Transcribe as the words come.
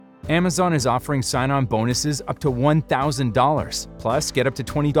Amazon is offering sign-on bonuses up to $1,000, plus get up to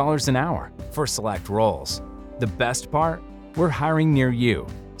 $20 an hour for select roles. The best part? We're hiring near you.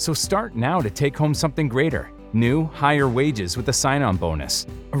 So start now to take home something greater. New, higher wages with a sign-on bonus,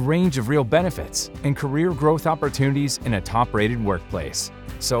 a range of real benefits, and career growth opportunities in a top-rated workplace.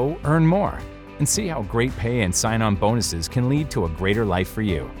 So earn more and see how great pay and sign-on bonuses can lead to a greater life for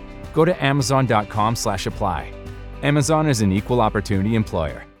you. Go to amazon.com/apply. Amazon is an equal opportunity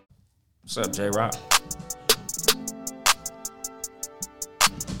employer. What's up, J-Rock?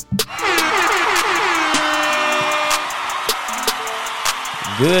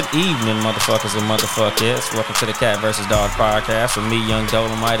 Good evening, motherfuckers and motherfuckers. Welcome to the Cat vs. Dog podcast with me, Young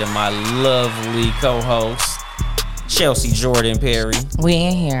Dolomite, and my lovely co-host, Chelsea Jordan Perry. We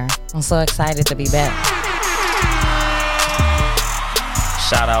in here. I'm so excited to be back.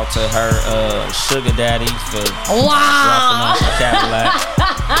 Shout out to her sugar daddy for dropping off the Cadillac.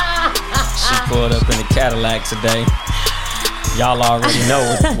 She pulled up in the Cadillac today. Y'all already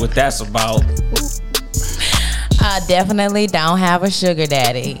know what that's about. I definitely don't have a sugar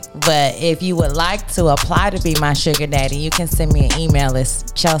daddy, but if you would like to apply to be my sugar daddy, you can send me an email. It's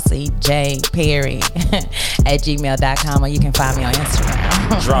chelseajperry@gmail.com, or you can find me on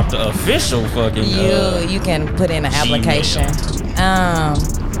Instagram. Drop the official fucking you can put in an application.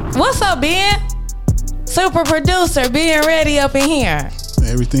 What's up, Ben? Super producer, being ready up in here.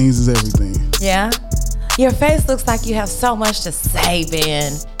 Everything's is everything. Yeah? Your face looks like you have so much to say,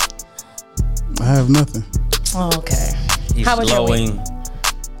 Ben. I have nothing. Oh, okay. He's How was your week?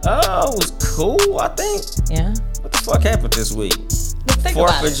 Oh, it was cool, I think. Yeah. What the fuck happened this week? Think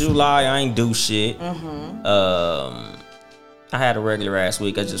 4th of July, I ain't do shit. I had a regular ass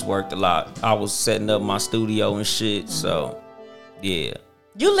week. I just worked a lot. I was setting up my studio and shit, so yeah.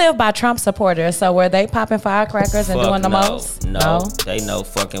 You live by Trump supporters, so were they popping firecrackers and doing the most? No, they know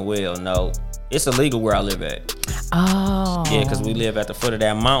fucking well. No, it's illegal where I live at. Oh. Yeah, because we live at the foot of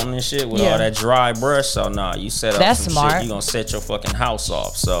that mountain and shit with all that dry brush. So nah, you set up That's some smart. shit, you gonna set your fucking house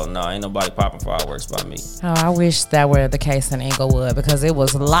off. So nah, ain't nobody popping fireworks by me. Oh, I wish that were the case in Inglewood, because it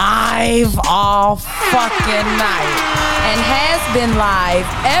was live all fucking night and has been live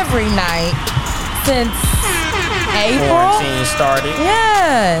every night since April. Quarantine started.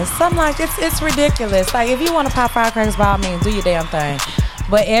 Yes, I'm like, it's ridiculous. Like, if you want to pop firecrackers, by all means, do your damn thing.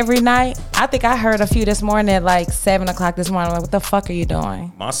 But every night, I think I heard a few this morning at like 7 o'clock this morning. Like, what the fuck are you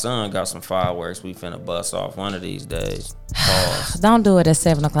doing? My son got some fireworks we finna bust off one of these days. Pause. Don't do it at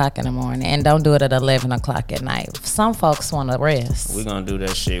 7 o'clock in the morning, and don't do it at 11 o'clock at night. Some folks want to rest. We gonna do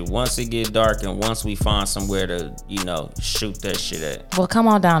that shit once it get dark and once we find somewhere to, shoot that shit at. Well, come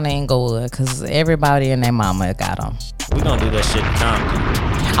on down to Inglewood, because everybody and their mama got them. We gonna do that shit in Compton.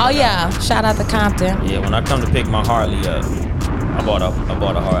 Oh, yeah. Shout out to Compton. Yeah, when I come to pick my Harley up, I bought a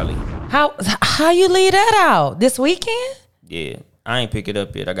Harley. How you leave that out? This weekend? Yeah, I ain't pick it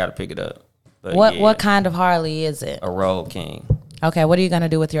up yet. I gotta pick it up. But What kind of Harley is it? A Road King. Okay, what are you gonna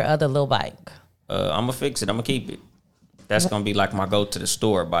do with your other little bike? I'm gonna fix it. I'm gonna keep it. That's gonna be like my go to the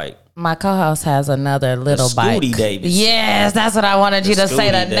store bike. My co-host has another little bike. Scooty Davidson. Yes, that's what I wanted you to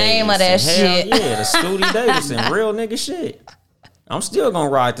say. The name of that shit. Yeah, the Scooty Davidson, real nigga shit. I'm still gonna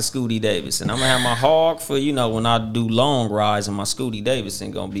ride the Scooty Davidson. I'm gonna have my hog for when I do long rides, and my Scooty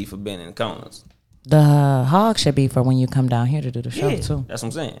Davidson gonna be for bending corners. The hog should be for when you come down here to do the show too. That's what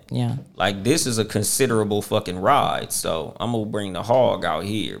I'm saying. Yeah. Like, this is a considerable fucking ride, so I'm gonna bring the hog out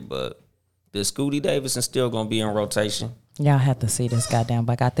here, but the Scooty Davidson still gonna be in rotation. Y'all have to see this goddamn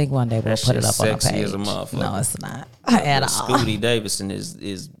bike. I think one day we'll put it up on the sexy page. as a motherfucker. No, it's not at all. Scooty Davidson is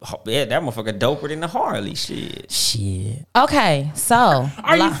that motherfucker doper than the Harley shit. Shit. Okay, so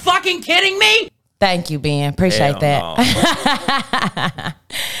Are you fucking kidding me? Thank you, Ben. Appreciate Hell that. no.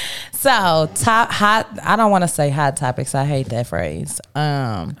 So hot. I don't want to say hot topics. I hate that phrase.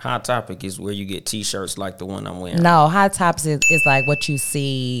 Hot Topic is where you get t-shirts like the one I'm wearing. No, hot topics is like what you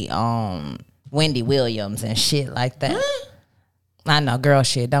see on Wendy Williams and shit like that. I know, girl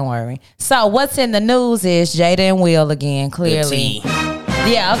shit. Don't worry. So what's in the news is Jada and Will again. Clearly, The tea.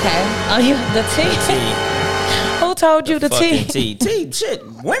 yeah. Okay. Oh, you the tea. Who told you the tea? Tea. Shit.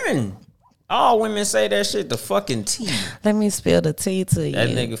 Women. All women say that shit. The fucking tea. Let me spill the tea to you. That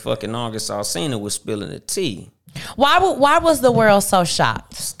nigga fucking August Alsina was spilling the tea. Why was the world so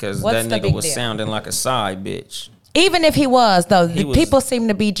shocked? Because What's that the nigga big was deal? sounding like a side bitch. Even if he was, though, was- people seem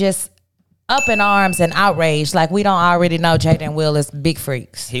to be just up in arms and outraged. Like, we don't already know Jada and Will is big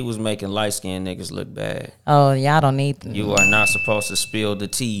freaks. He was making light-skinned niggas look bad. Oh, y'all don't need them. You are not supposed to spill the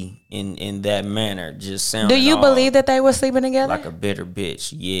tea in that manner. Just sounding Do you all believe that they were sleeping together? like a bitter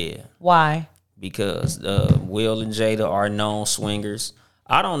bitch. Yeah. Why? Because Will and Jada are known swingers.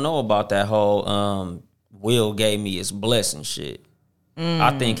 I don't know about that whole Will gave me his blessing shit.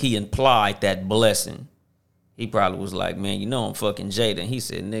 I think he implied that blessing. He probably was like, man, you know I'm fucking Jada. And he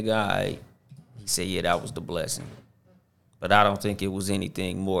said, nigga, all right. He said, yeah, that was the blessing. But I don't think it was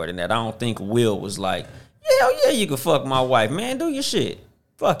anything more than that. I don't think Will was like, hell yeah, you can fuck my wife, man. Do your shit.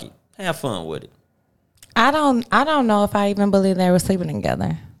 Fuck it. Have fun with it. I don't know if I even believe they were sleeping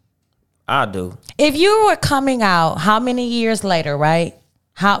together. I do. If you were coming out, how many years later, right?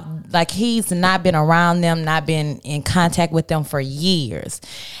 How, like, he's not been around them, not been in contact with them for years.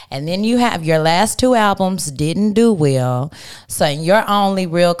 And then you have your last 2 albums didn't do well. So your only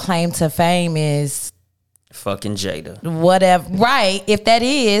real claim to fame is fucking Jada. Whatever. Right. If that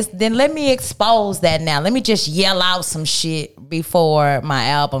is, then let me expose that now. Let me just yell out some shit before my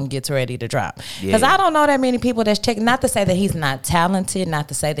album gets ready to drop. Because I don't know that many people that's checking. Not to say that he's not talented, not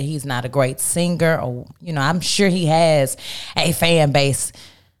to say that he's not a great singer, or, you know, I'm sure he has a fan base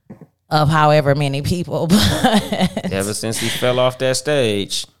of however many people. But ever since he fell off that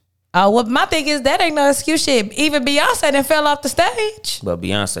stage. Well, my thing is that ain't no excuse shit. Even Beyonce done fell off the stage. But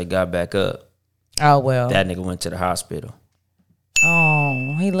Beyonce got back up. Oh, well. That nigga went to the hospital.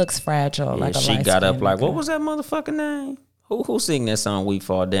 Oh, he looks fragile. Yeah, like a she got up like, what was that motherfucking name? Who sing that song, We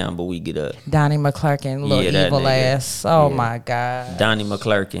Fall Down, But We Get Up? Donnie McClurkin, little evil ass. Oh, my God. Donnie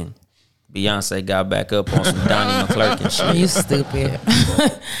McClurkin. Beyonce got back up on some Donnie McClurkin shit. You stupid.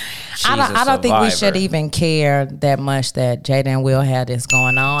 I don't think we should even care that much that Jada and Will had this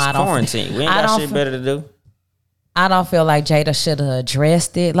going on. It's quarantine. We ain't got shit better to do. I don't feel like Jada should have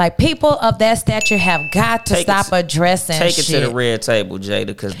addressed it. Like, people of that stature have got to stop addressing shit. Take it to the red table, Jada,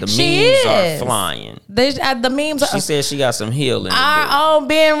 because the memes are flying. The memes. She said she got some healing. Our own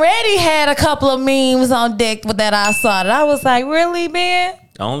Ben Ready had a couple of memes on deck that I saw. I was like, really, Ben?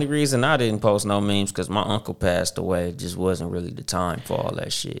 The only reason I didn't post no memes because my uncle passed away. It just wasn't really the time for all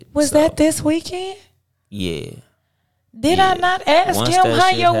that shit. Was that this weekend? Yeah. Did I not ask him how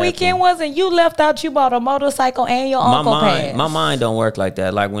your weekend was, and you left out, you bought a motorcycle and your uncle passed? My mind don't work like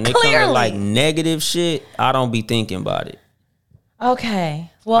that. Like, when it comes to like negative shit, I don't be thinking about it.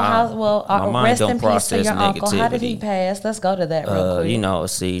 Okay. Well, rest in peace to your uncle. How did he pass? Let's go to that real quick. You know, a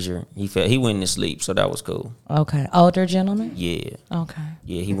seizure. He went to sleep, so that was cool. Okay. Older gentleman? Yeah. Okay.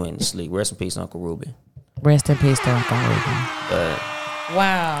 Yeah, he went to sleep. Rest in peace, Uncle Ruben. Rest in peace to Uncle Ruben.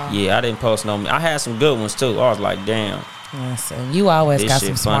 Wow. Yeah, I didn't post no. I had some good ones too. I was like, damn. Listen, you always got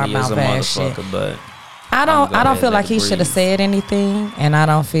some smart mouth ass shit. But I don't feel like he should have said anything, and I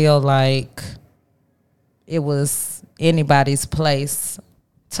don't feel like it was anybody's place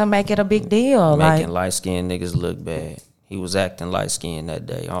to make it a big deal. Making light skinned niggas look bad. He was acting light skinned that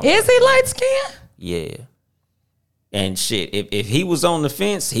day. Is he light skinned? Yeah. And shit, if he was on the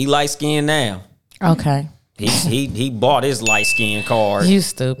fence, he light skinned now. Okay. He bought his light skin card. You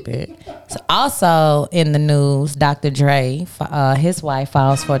stupid. So also in the news, Dr. Dre, his wife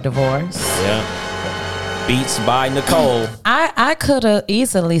files for divorce. Yeah. Beats by Nicole. I could have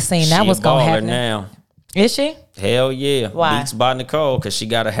easily seen that was gonna happen. Now. Is she? Hell yeah. Why? Beats by Nicole because she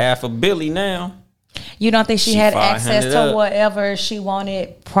got a half a billy now. You don't think she had access to whatever she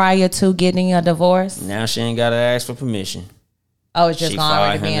wanted prior to getting a divorce? Now she ain't got to ask for permission. Oh, it's just gonna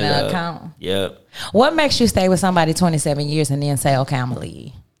already be in an account? Yep. What makes you stay with somebody 27 years and then say, okay, I'm gonna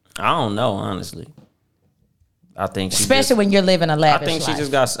leave? I don't know, honestly. I think especially when you're living a lavish life. I think she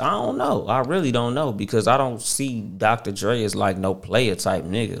just got, I don't know. I really don't know because I don't see Dr. Dre as like no player type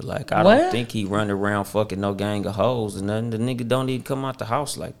nigga. Like, I don't think he run around fucking no gang of hoes and nothing. The nigga don't even come out the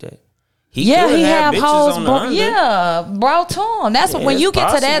house like that. He have hoes brought to him. That's when you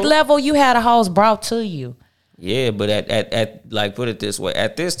get to that level, you had a hoes brought to you. Yeah, but at like, put it this way,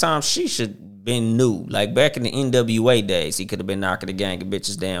 at this time she should been new. Like back in the NWA days, he could have been knocking the gang of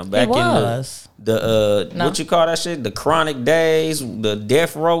bitches down. Back in the what you call that shit? The Chronic days, the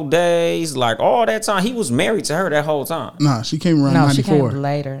Death Row days, like all that time, he was married to her that whole time. Nah, she came around 94. She came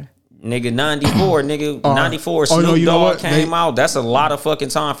later. Nigga, 94, nigga, 94, Snoop Dogg came out. That's a lot of fucking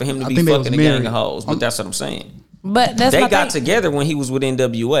time for him to be fucking a gang of hoes. But that's what I'm saying. But they got together when he was with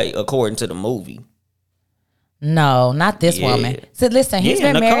NWA, according to the movie. No, not this woman. So listen, he's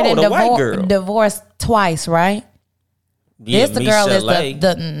been married and divorced twice, right? Yeah, this the girl is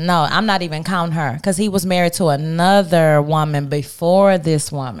the no, I'm not even counting her because he was married to another woman before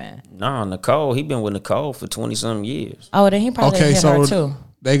this woman. Nah, Nicole, he been with Nicole for 20-something years. Oh, then he probably hit her too.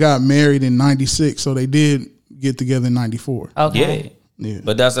 They got married in 96, so they did get together in 94. Okay. Yeah.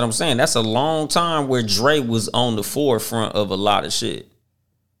 But that's what I'm saying. That's a long time where Dre was on the forefront of a lot of shit.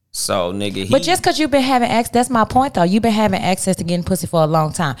 So, nigga, But just because you've been having access, that's my point, though. You've been having access to getting pussy for a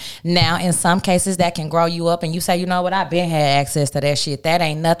long time. Now, in some cases, that can grow you up and you say, you know what, I've been had access to that shit. That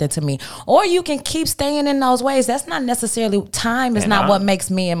ain't nothing to me. Or you can keep staying in those ways. That's not necessarily, time is not what makes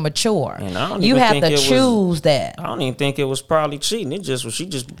men mature. And I don't You even have think to it was- choose that. I don't even think it was probably cheating. She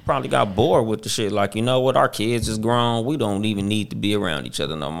just probably got bored with the shit. Like, you know what? Our kids is grown. We don't even need to be around each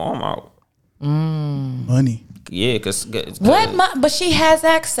other no more. I'm out. Money. Yeah, because But she has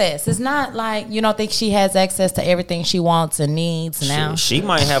access. It's not like you don't think she has access to everything she wants and needs now. she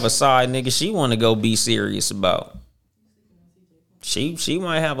might have a side nigga she want to go be serious about. She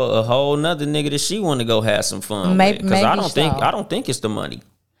might have a whole nother nigga that she want to go have some fun with. Because I don't think it's the money.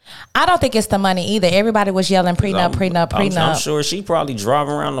 I don't think it's the money either. Everybody was yelling prenup, prenup, I'm prenup. sure she probably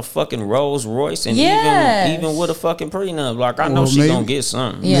driving around the fucking Rolls Royce and Yes. even with a fucking prenup. Like, I know Well, she maybe- gonna get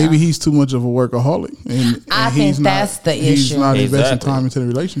something. Yeah. Maybe he's too much of a workaholic, and I he's think that's the He's issue. not investing Exactly. time into the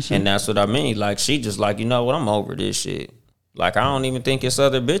relationship. And that's what I mean. Like, she just like, you know what? I'm over this shit. Like, I don't even think it's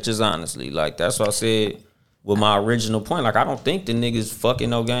other bitches, honestly. Like, that's what I said with my original point. Like, I don't think the niggas fucking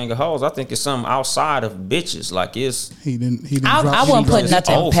no gang of hoes. I think it's something outside of bitches. Like, it's he didn't. I wouldn't put He's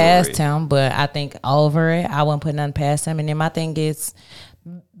nothing over past it. him, but I think over it, I wouldn't put nothing past him. And then my thing is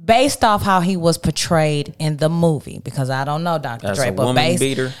based off how he was portrayed in the movie, because I don't know Dr. As Dre, a but woman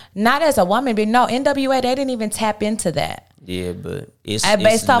beater? not as a woman beater. No, NWA, they didn't even tap into that. yeah, but it's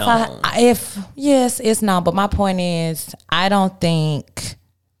Based off known. how, it's known, but my point is, I don't think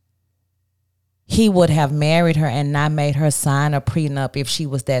he would have married her and not made her sign a prenup if she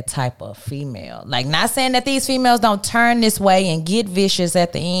was that type of female. Like, not saying that these females don't turn this way and get vicious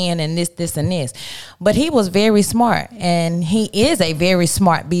at the end and this, and this. But he was very smart, and he is a very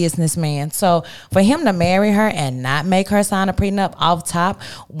smart businessman. So for him to marry her and not make her sign a prenup off top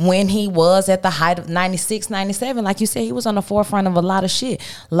when he was at the height of 96, 97, like you said, he was on the forefront of a lot of shit.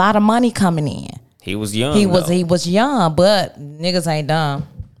 A lot of money coming in. He was young. He was though. young, but niggas ain't dumb.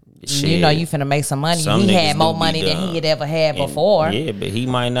 Shit. You know you finna make some money. Some He niggas had more do be money than dumb. he had ever had And- before. Yeah, but he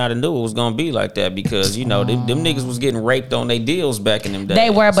might not have knew it was gonna be like that because you know them niggas was getting raped on their deals back in them days.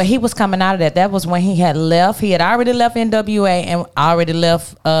 They were, but he was coming out of that. That was when he had left. He had already left NWA and already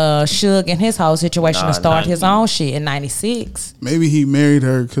left Suge and his whole situation to start his own shit in '96. Maybe he married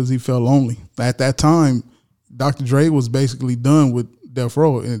her because he felt lonely. At that time, Dr. Dre was basically done with Death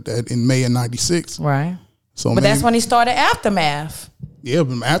Row in May of '96. Right. So, But that's when he started Aftermath. yeah,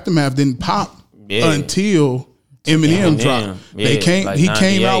 but Aftermath didn't pop Yeah. until Eminem dropped. Yeah, He came like out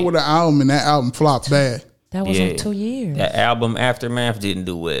 98. with an album, and that album flopped bad. That was in 2 years. That album Aftermath didn't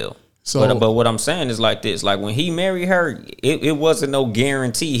do well. So- but what I'm saying is like this: like when he married her, it wasn't no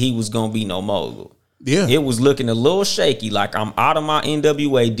guarantee he was gonna be no mogul. Yeah, It was looking a little shaky. Like, I'm out of my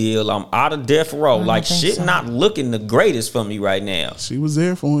NWA deal. I'm out of Death Row. Like, think shit so. not looking the greatest for me right now. she was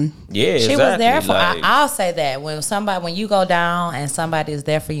there for him. Yeah, She exactly. was there for. Like, I'll say that when you go down and somebody is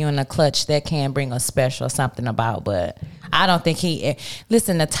there for you in the clutch, that can bring a special something about. But I don't think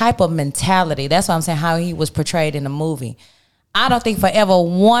listen, the type of mentality. That's what I'm saying. How he was portrayed in the movie. I don't think for ever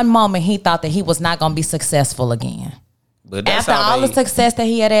one moment he thought that he was not going to be successful again. but that's After how all they, the success that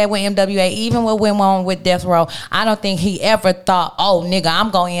he had with MWA, even what went on with Death Row, I don't think he ever thought, oh, nigga,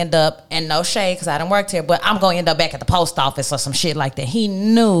 I'm going to end up, and no shade because I done worked here, but I'm going to end up back at the post office or some shit like that. He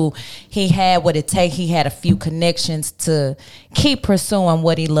knew he had what it take. He had a few connections to keep pursuing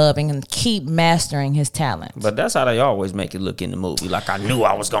what he loved and keep mastering his talent. But that's how they always make it look in the movie. Like, I knew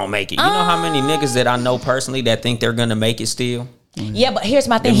I was gonna make it. You know how many niggas that I know personally that think they're gonna make it still? Yeah, but here's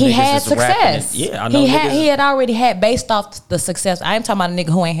my thing. Them He niggas had is rapping success. it. Yeah, I know niggas- He had already had, based off the success. I ain't talking about a nigga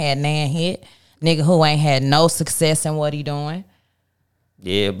who ain't had nan hit. Nigga who ain't had no success in what he doing.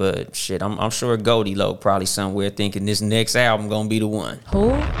 Yeah, but shit, I'm sure Goldie Loc probably somewhere thinking this next album gonna be the one.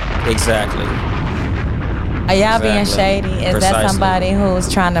 Who? Exactly. Are y'all being Exactly. shady? Is Precisely. that somebody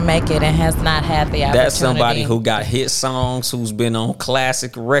who's trying to make it and has not had the opportunity? That's somebody who got hit songs, who's been on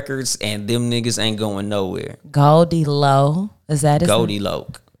classic records, and them niggas ain't going nowhere. Goldie Low. Is that his Goldie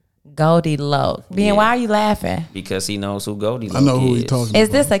Loc. Goldie Low. Yeah. Why are you laughing? Because he knows who Goldie Loc I know is. who he talking Is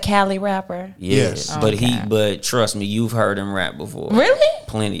about. this a Cali rapper? Yes, Yes. but trust me, you've heard him rap before. Really?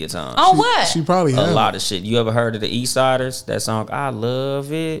 Plenty of times. On what? She probably A had. lot of shit. You ever heard of the East Siders? That song, I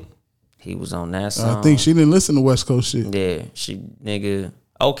Love It. He was on that song. I think she didn't listen to West Coast shit. Yeah, nigga.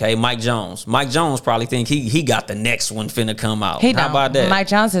 Okay, Mike Jones. Mike Jones probably think he got the next one finna come out. He How don't. about that? Mike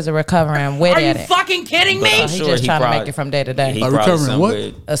Jones is a recovering wet Are you at it. fucking kidding But me? I'm He sure just he trying to probably- make it from day to day. He Like probably recovering what?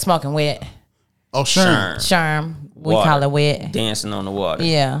 somewhere Smoking wet. Oh, sure. Sherm, Sherm. We water, call it wet. dancing on the water.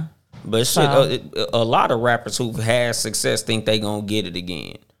 Yeah. But shit, a lot of rappers who've had success think they gonna get it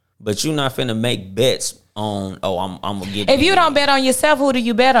again. But you're not finna make bets on. Oh, I'm gonna get. If you don't bet on yourself, who do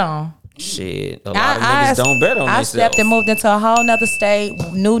you bet on? Shit, a lot of niggas don't bet on I themselves. stepped and moved into a whole nother state,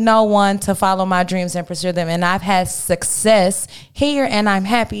 knew no one to follow my dreams and pursue them. And I've had success here and I'm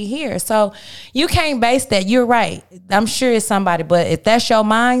happy here. So you can't base that. You're right. I'm sure it's somebody, but if that's your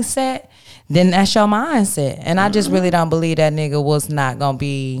mindset, then that's your mindset. And I just really don't believe that nigga was not going to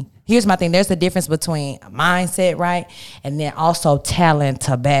be. Here's my thing. There's a difference between a mindset, right? And then also talent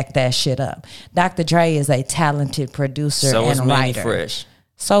to back that shit up. Dr. Dre is a talented producer So and is Manny writer. Fresh.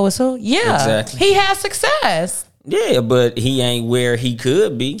 So is who? Yeah. Exactly. He has success. Yeah, but he ain't where he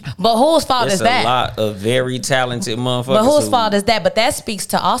could be. But whose fault There's is a that? lot of very talented motherfuckers. But whose fault is that? But that speaks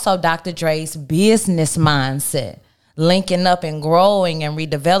to also Dr. Dre's business mindset. Linking up and growing and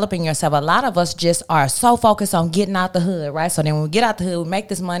redeveloping yourself. A lot of us just are so focused on getting out the hood, right? So then when we get out the hood, we make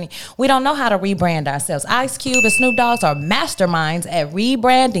this money. We don't know how to rebrand ourselves. Ice Cube and Snoop Dogg are masterminds at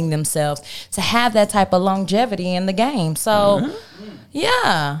rebranding themselves to have that type of longevity in the game. So,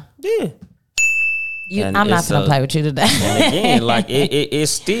 yeah. Yeah. And I'm not it's going to play with you today. And again, like it's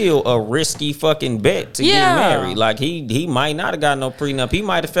still a risky fucking bet to get married. Like he might not have got no prenup. He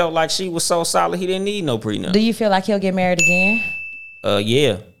might have felt like she was so solid he didn't need no prenup. Do you feel like he'll get married again?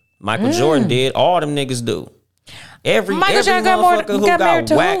 Yeah. Michael Jordan did. All them niggas do. Every Jordan motherfucker who got married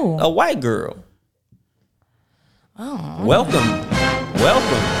to whacked who? a white girl. Oh. Welcome.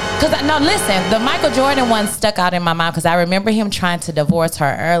 Because, no, listen, the Michael Jordan one stuck out in my mind because I remember him trying to divorce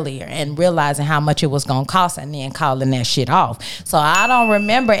her earlier and realizing how much it was going to cost and then calling that shit off. So I don't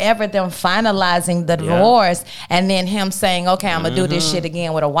remember ever them finalizing the divorce and then him saying, okay, I'm going to do this shit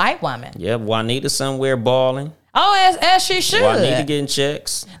again with a white woman. Yeah, Juanita somewhere balling. Oh, as she should. Juanita getting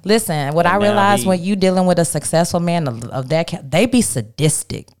checks. Listen, what And I now realized he- when you dealing with a successful man of that, they be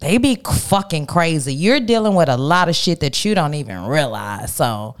sadistic. They be fucking crazy. You're dealing with a lot of shit that you don't even realize.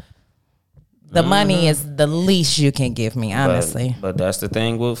 So the money is the least you can give me, honestly. But that's the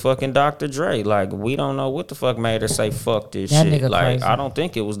thing with fucking Dr. Dre. Like, we don't know what the fuck made her say fuck this That shit. nigga Like, crazy. I don't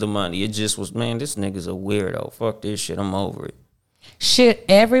think it was the money. It just was, man, this nigga's a weirdo. Fuck this shit. I'm over it. Should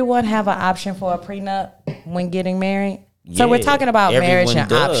everyone have an option for a prenup when getting married? So we're Yeah, talking about marriage everyone and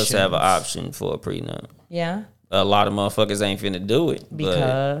does options. have an option for a prenup. Yeah, A lot of motherfuckers ain't finna do it.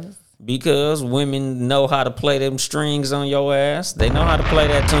 because Because women know how to play them strings on your ass. They know how to play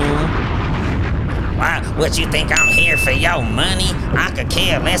that tune. Why? What you think I'm here for your money? I could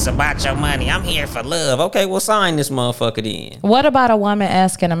care less about your money. I'm here for love. Okay, well, sign this motherfucker then. what about a woman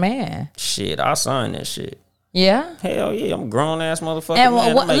asking a man? Shit, I'll sign that shit. Yeah. Hell yeah, I'm a grown ass motherfucker. And Man,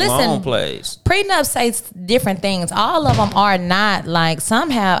 I make my listen, own plays. Prenups say different things. All of them are not like some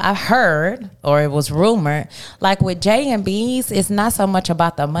have. I've heard, or it was rumored, like with J and B's, it's not so much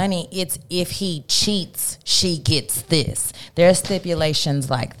about the money. It's if he cheats, she gets this. There's stipulations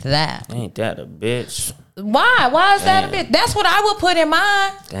like that. Ain't that a bitch? Why? Why is that a Damn. bit? That's what I would put in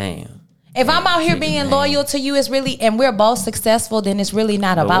mind. Damn. If I'm out here being loyal to you, it's really, and we're both successful, then it's really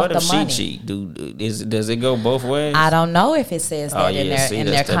not But about what the if money. she cheat? Does it go both ways? I don't know if it says that in their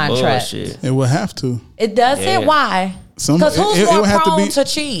that's that contract. bullshit. It would have to. It does Yeah. it. Why? Some- Because who's it more would have to prone be- to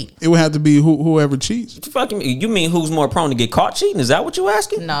cheat? It would have to be whoever cheats. Fucking, you mean who's more prone to get caught cheating? Is that what you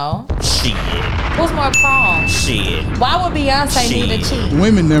asking? No. Shit. Who's more prone? Shit. Why would Beyonce need to Shit. cheat?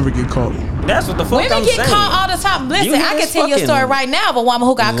 Women never get caught. That's what the fuck Women I'm get saying. caught all the time. Listen, You hear I can this tell you a fucking story right now of a woman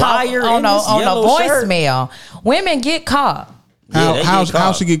who got caught liar on in a this yellow shirt. voicemail. Women get caught. Yeah, they How get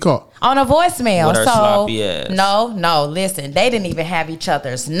caught. she get caught? On a voicemail. With her So sloppy ass. no, listen. They didn't even have each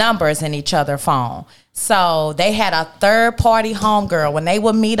other's numbers in each other's phone. So they had a third party homegirl. When they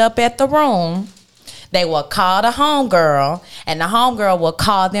would meet up at the room, they would call the homegirl, and the homegirl would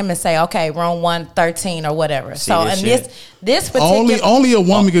call them and say, okay, room 113 or whatever. So this and shit. this particular Only a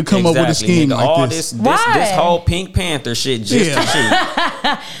woman could come up with a Exactly, scheme nigga. like all this. this Why? whole Pink Panther shit just Yeah. to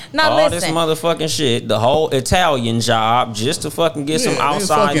cheat. now All this listen. motherfucking shit, the whole Italian job just to fucking get some Yeah, they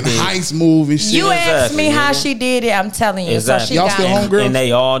outside fucking dick. heist move and shit. You asked Exactly, me how nigga. she did it. I'm telling you. Exactly. So she Y'all got still it. homegirls? And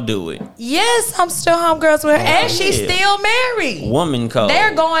they all do it. Yes, I'm still homegirls with her, and she's yeah. still married. Woman code.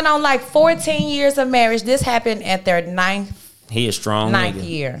 They're going on like 14 years of marriage. This happened at their ninth He a strong nigga.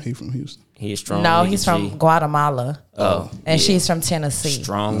 year. He from Houston. He a strong No, nigga. he's from G. Guatemala, Oh. and yeah. she's from Tennessee.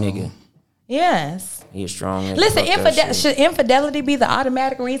 Strong nigga. Yes. He a strong nigga. Listen, Fuck that shit. should infidelity be the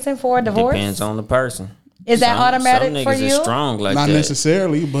automatic reason for a divorce? Depends on the person. Is that Some automatic niggas for is you? strong like Not that.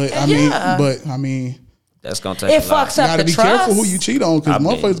 necessarily, but Yeah. I mean, That's gonna take It a lot. fucks you up gotta the be trust. careful who you cheat on because I bet.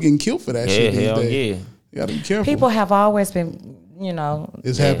 motherfuckers getting killed for that Yeah, shit these hell days. yeah. You gotta be careful. People have always been, you know.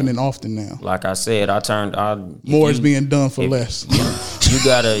 It's happening often now. Like I said, More is being done for if- less.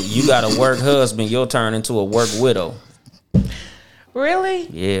 You got a work husband, you'll turn into a work widow. Really?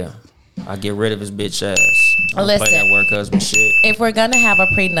 Yeah. I get rid of his bitch ass. I Listen. play that work husband shit. If we're gonna have a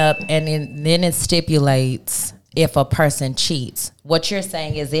prenup and then it stipulates if a person cheats, what you're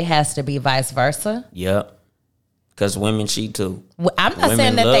saying is it has to be vice versa. Yep. Because women cheat too. I'm not Women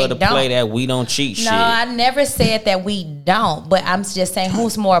saying that love they to don't. play that we don't cheat shit. No, I never said that we don't, but I'm just saying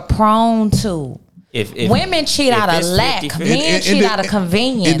who's more prone to. If Women cheat if out of it's lack. 50-50. Men cheat out of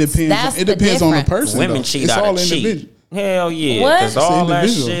convenience. It depends. That's It the depends on the difference. person. Women though. cheat It's out all of cheat. individual. Hell yeah, What? because all that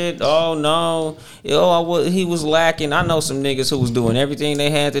individual. shit. Oh no, he was lacking. I know some niggas who was doing everything they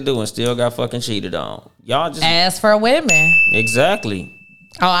had to do and still got fucking cheated on. Y'all just As for women, exactly.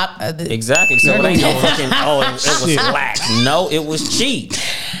 Exactly. So it ain't no fucking. Oh, it was lack. No, it was cheat.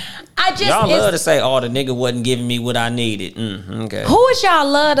 I just Y'all it's- love to say, "Oh, the nigga wasn't giving me what I needed." Okay. Who is y'all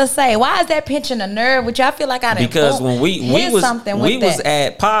love to say? Why is that pinching a nerve? Which I feel like I done Because when we was something with was that.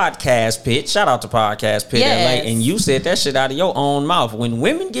 at Podcast Pit, shout out to Podcast Pit Yes. LA, and you said that shit out of your own mouth. When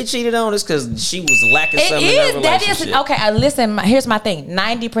women get cheated on, it's because she was lacking It something in her is. That relationship. is okay. Listen, here's my thing.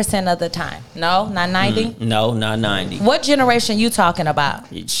 90% of the time. No, not 90. No, not 90. What generation you talking about?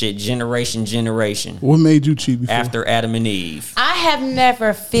 Shit, generation. What made you cheat before? After Adam and Eve. I have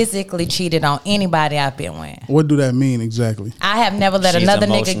never physically cheated on anybody I've been with. What do that mean exactly? I have never let She's another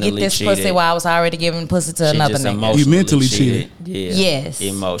nigga get emotionally this cheated. pussy while I was already giving pussy to She another just nigga. emotionally You mentally cheated. Yeah. Yes.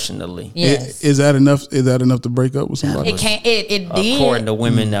 Emotionally. Yes. Is that enough? Is that enough to break up with somebody? It can't. It did. According to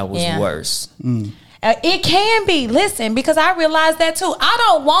women, that was Yeah. worse. It can be. Listen, because I realized that too. I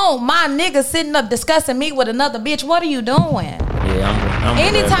don't want my nigga sitting up discussing me with another bitch. What are you doing? Yeah, I'm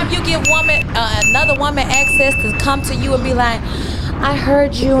Anytime you give another woman access to come to you and be like, I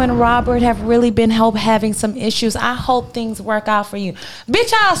heard you and Robert have really been having some issues. I hope things work out for you.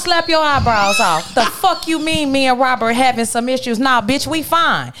 Bitch, I'll slap your eyebrows off. The fuck you mean me and Robert having some issues? Nah, bitch, we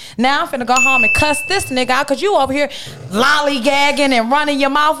fine. Now I'm finna go home and cuss this nigga out because you over here lollygagging and running your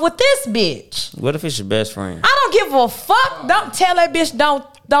mouth with this bitch. What if it's your best friend? I don't give a fuck. Don't tell that bitch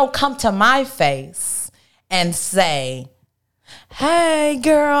don't come to my face and say, hey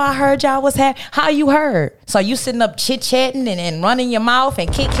girl, I heard y'all was how you heard? So you sitting up chit-chatting and running your mouth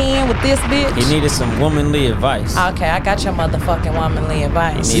and kicking with this bitch? He needed some womanly advice. Okay, I got your motherfucking womanly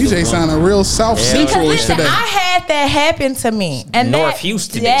advice. He needed CJ a woman. sounding real South Yeah. Because Central-ish listen, today. I had that happen to me. And North that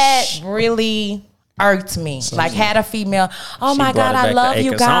Houston-ish. really irked me. Like had a female, oh She my brought God, it I back love to you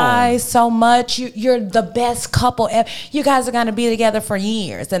Acres guys so much. You're the best couple ever. You guys are going to be together for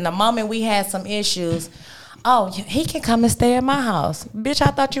years. And the moment we had some issues, oh, he can come and stay at my house. Bitch,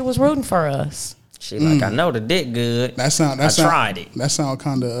 I thought you was rooting for us. She like, I know the dick good. That sound. I tried it. That sound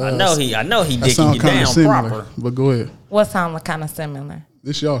kind of. I know he That dicking sound you kind down of similar. proper. But go ahead. What sound kind of similar?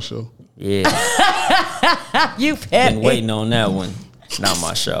 This y'all show. Yeah, You petty. been waiting on that one. It's not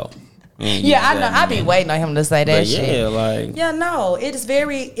my show. Yeah, I know. I be waiting on him to say that But shit. yeah, like Yeah, no, it's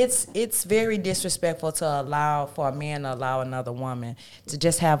very disrespectful to allow for a man to allow another woman to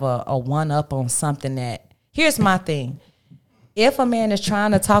just have a one up on something that. Here's my thing: if a man is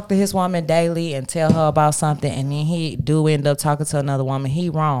trying to talk to his woman daily and tell her about something, and then he do end up talking to another woman, he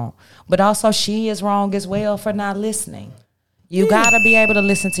wrong. But also, she is wrong as well for not listening. You gotta be able to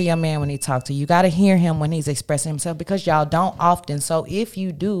listen to your man when he talks to you. You gotta hear him when he's expressing himself because y'all don't often. So if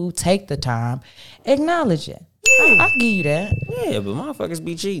you do take the time, acknowledge it. I'll give you that. yeah, but motherfuckers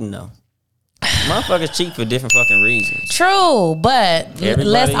be cheating though. Motherfuckers cheat for different fucking reasons. True, but Everybody-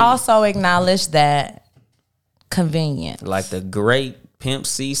 let's also acknowledge that convenience. Like the great Pimp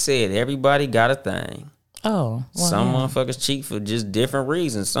C said, everybody got a thing. Oh, well, Some yeah. motherfuckers cheat for just different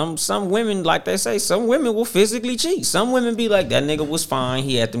reasons. Some women, like they say, some women will physically cheat. Some women be like, that nigga was fine.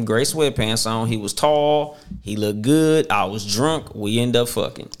 He had them gray sweatpants on. He was tall. He looked good. I was drunk. We end up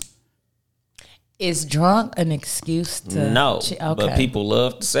fucking. Is drunk an excuse to No, Okay. but people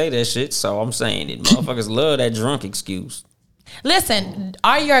love to say that shit, so I'm saying it. Motherfuckers love that drunk excuse. Listen,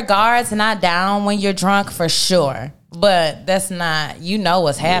 are your guards not down when you're drunk? For sure, but that's not. You know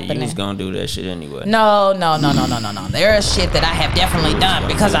what's Yeah, happening. you was gonna do that shit anyway. No. There is shit that I have definitely done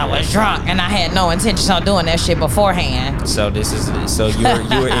because I was drunk and I had no intention on doing that shit beforehand. So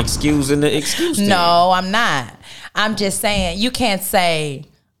you were excusing the excuse. then. No, I'm not. I'm just saying you can't say,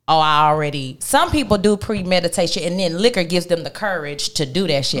 oh, I already. Some people do premeditation and then liquor gives them the courage to do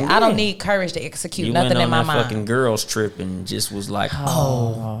that shit. I don't need courage to execute You nothing went on in my that mind. fucking girls trip and just was like,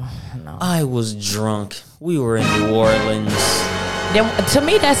 no. I was drunk. We were in New Orleans. Then, to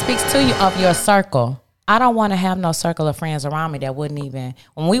me, that speaks to you of your circle. I don't want to have no circle of friends around me that wouldn't even.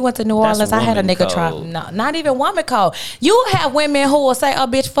 When we went to New That's Orleans, I had a woman nigga try. code. No, not even woman code. You have women who will say, "Oh,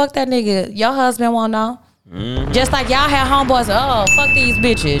 bitch, fuck that nigga. Your husband won't know." Just like y'all had homeboys, oh, fuck these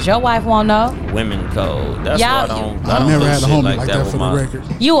bitches. Your wife won't know. Women code. That's Y'all- why I don't never do had a shit homie like that with for the my- record.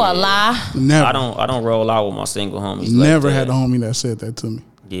 You a lie. Never. I don't roll out with my single homies. Never like had a that. homie that said that to me.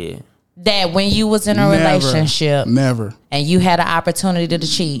 Yeah. That when you was in a Never. relationship Never. and you had an opportunity to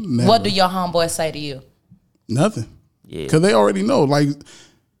cheat, Never. what do your homeboys say to you? Nothing. Yeah. Because they already know. Like,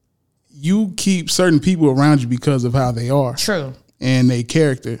 you keep certain people around you because of how they are. True. And their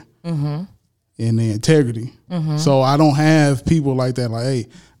character. And their integrity. So I don't have people like that. Like, hey,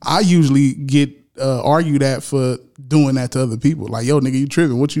 I usually get argued at for doing that to other people. Like, yo, nigga, you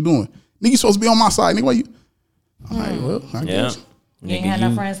tripping. What you doing? Nigga, you supposed to be on my side. Nigga, why you? All right, well, I Yeah. guess. You ain't had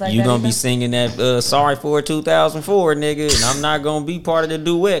no friends like you that gonna either? be singing that Sorry for 2004, nigga, and I'm not gonna be part of the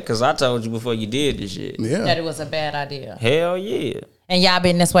duet because I told you before you did this shit. That Yeah. it was a bad idea. Hell yeah. And y'all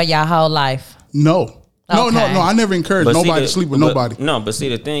been this way y'all whole life. No. No, Okay. no. I never encouraged But see, nobody to sleep with but- nobody. No, but see,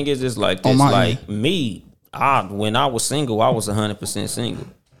 the thing is, it's like On this. my Like end. me, when I was single, I was 100% single.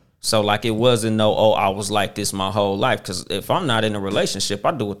 So like, it wasn't I was like this my whole life. Because if I'm not in a relationship,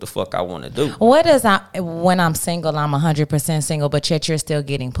 I do what the fuck I want to do. What is when I'm single, I'm 100% single, but yet you're still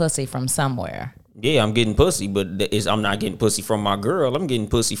getting pussy from somewhere. Yeah, I'm getting pussy, but I'm not getting pussy from my girl. I'm getting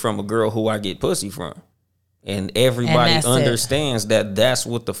pussy from a girl who I get pussy from. And everybody that's it. understands that that's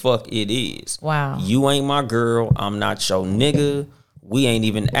what the fuck it is. Wow. You ain't my girl. I'm not your nigga. We ain't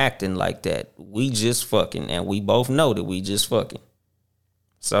even acting like that. We just fucking. And we both know that we just fucking.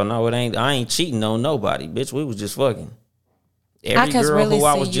 So no, it ain't. I ain't cheating on nobody, bitch. We was just fucking. Every can girl really who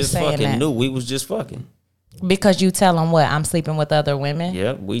I see was you just saying fucking that. knew we was just fucking. Because you tell them what? I'm sleeping with other women?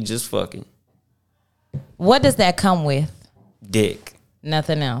 Yep, we just fucking. What does that come with? Dick.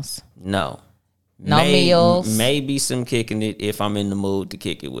 Nothing else. No. No meals? Maybe some kicking it if I'm in the mood to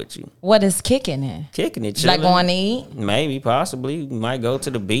kick it with you. What is kicking it? Kicking it, Like chilling. going to eat? Maybe, possibly. We might go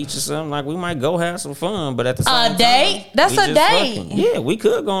to the beach or something. Like, we might go have some fun, but at the same time, date? That's we a just date. fucking. Yeah, we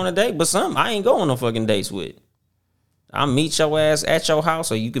could go on a date, but some I ain't going on no fucking dates with. I'll meet your ass at your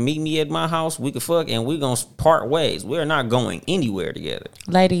house, or you can meet me at my house. We could fuck, and we're going to part ways. We're not going anywhere together.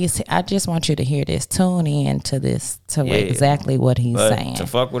 Ladies, I just want you to hear this. Tune in to this, to Yeah. exactly what he's But saying. to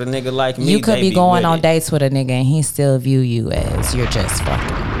fuck with a nigga like me, You could they be going with on it. dates with a nigga and he still view you as you're just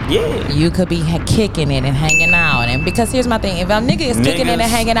fucking. Yeah. You could be kicking it and hanging out. And because here's my thing. If a nigga is kicking it and Niggas-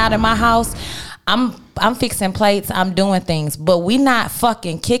 hanging out in my house, I'm fixing plates, I'm doing things. But we not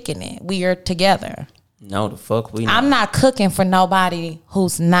fucking kicking it. We are together. No, the fuck we not. I'm not cooking for nobody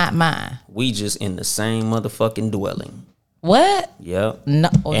who's not mine. We just in the same motherfucking dwelling. What? Yep. No.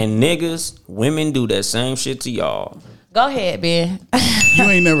 And niggas, women do that same shit to y'all. Go ahead, Ben. You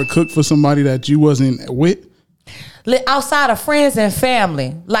ain't never cooked for somebody that you wasn't with? Outside of friends and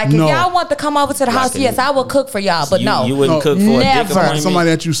family. Like, No. if y'all want to come over to the house, an- yes, I will cook for y'all. But you, no. you wouldn't No. cook for a dick Never. appointment. Somebody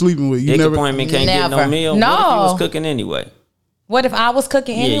that you sleeping with. You Dick never. appointment can't get no Never. meal. No. What if you was cooking anyway? What if I was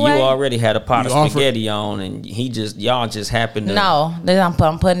cooking Yeah, anyway? you already had a pot of You offered- spaghetti on, and y'all just happened to. No, then I'm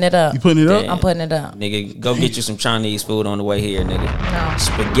putting it up. You putting it up? Damn. I'm putting it up. Nigga, go get you some Chinese food on the way here, nigga. No.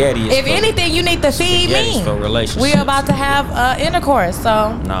 Spaghetti is If for, anything, you need to feed spaghetti's me. for relationships. We're about to have intercourse,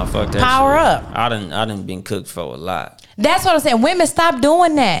 so Nah, fuck that Power shit. up. I done been cooked for a lot. that's what I'm saying. Women, stop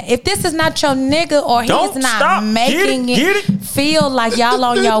doing that. If this is not your nigga or Don't he's not stop. making Get it. feel like y'all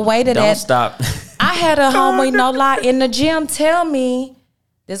on your way to Don't that. stop. I had a homie, no lie, in the gym tell me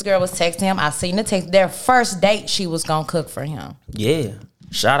this girl was texting him. I seen the text. Their first date, she was gonna cook for him. Yeah.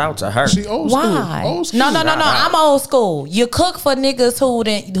 Shout out to her. She old school. Why? Old school. No. I'm old school. You cook for niggas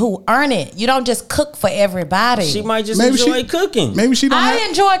who earn it. You don't just cook for everybody. She might just Maybe enjoy she- cooking. Maybe she don't I have.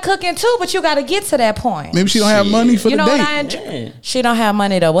 enjoy cooking too, but you got to get to that point. Maybe she don't have money for you the know date. what I enjoy? Yeah. She don't have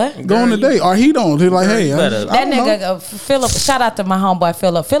money to what? Go on the Girl, date, or he don't. They're like, Girl, hey, you I better- That don't know. nigga Philip. Shout out to my homeboy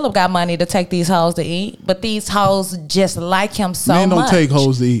Philip. Philip got money to take these hoes to eat, but these hoes just like him so Men don't much. take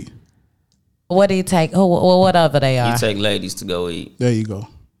hoes to eat. What do you take? Whatever they are. You take ladies to go eat. There you go.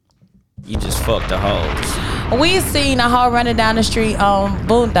 You just fuck the hoes. We seen a hoe running down the street on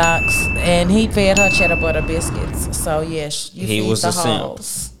Boondocks, and he fed her cheddar butter biscuits. So yes, you He feed was the a simp.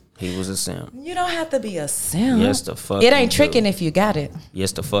 hoes. He was a simp. You don't have to be a simp. Yes, the fuck It you ain't do. tricking if you got it.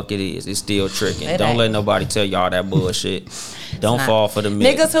 Yes, the fuck it is. It's still tricking. It Don't ain't. let nobody tell y'all that bullshit. Don't not. fall for the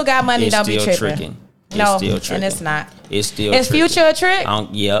myth. Niggas who got money It's don't be still tripping. tricking. It's No, still and tricking. it's not. It's still Is tricking. Future a trick?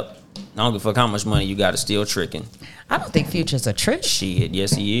 Yep. I don't give a fuck how much money you got. It's still tricking. I don't think Future's a trick. Shit.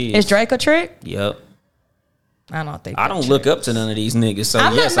 Yes, he is. Is Drake a trick? Yep. I don't think. I they're don't trick. look up to none of these niggas. So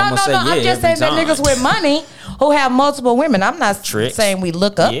I'm yes, not, I'm gonna say yeah I'm just every saying that time. niggas with money who have multiple women. I'm not Tricks. saying we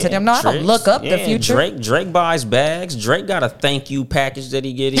look up to them. No, I don't tricks. look up the Yeah, Future. Drake buys bags. Drake got a thank you package that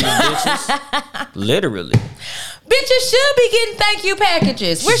he get these bitches. Literally. Bitches should be getting thank you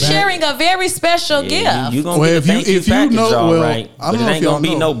packages. We're sharing a very special gift. You gonna Well, get if a you- thank you if you package, know- all well, right. I don't But it know if ain't y'all gonna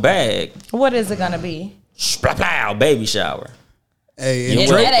be know. no bag. What is it gonna be? Splow, plow, baby shower. Hey, You and And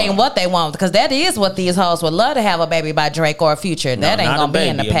Drake- that ain't what they want, because that is what these hoes would love to have, a baby by Drake or a Future. That No, ain't not gonna a be baby,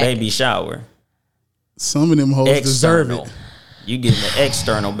 in the a package. baby shower. some of them hoes deserve External. it. You getting the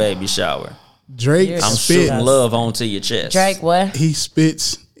external baby shower. Drake I'm spit. shooting love onto your chest. Drake, what? He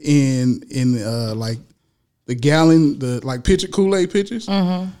spits in like the gallon, the like pitcher Kool-Aid pitchers.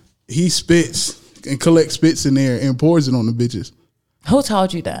 Mm-hmm. He spits and collects spits in there and pours it on the bitches. Who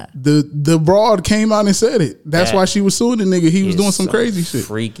told you that? The broad came out and said it. That's That why she was suing the nigga. He was It's doing some crazy shit.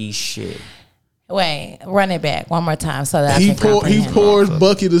 Freaky shit. Wait, run it back one more time so that I He can comprehend. pours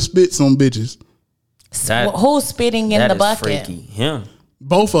bucket of spits on bitches. That, Who's spitting in that the is bucket? freaky. Him.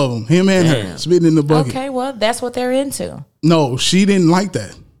 Both of them, him and her, Damn. spitting in the bucket. Okay, well, that's what they're into. No, she didn't like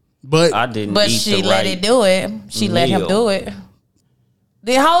that. But I didn't But eat she the let right it do it. She let him meal. do it.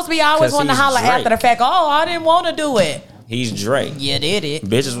 The hoes be always 'Cause want to he's holler Drake. after the fact. Oh, I didn't want to do it. He's Drake. You did it.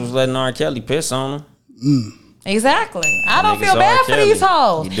 Bitches was letting R. Kelly piss on him. Exactly. I don't Niggas feel bad R. for these Kelly.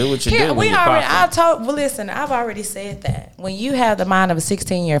 hoes. You do what you do when We you already. poppin'. Well, listen. I've already said that. When you have the mind of a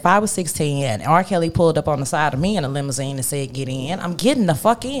 16-year, if I was 16 and R. Kelly pulled up on the side of me in a limousine and said, "Get in," I'm getting the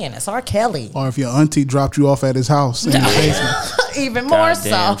fuck in. It's R. Kelly. or if your auntie dropped you off at his house in the basement, Even more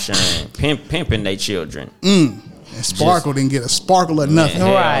Goddamn so. shame. Pimping they children. and Sparkle didn't get a sparkle or nothing.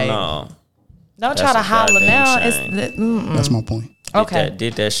 Hell Right. no. Don't That's try to a holler goddamn now. shame. It's That's my point. okay.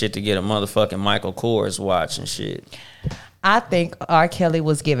 Did that shit to get a motherfucking Michael Kors watch and shit. I think R. Kelly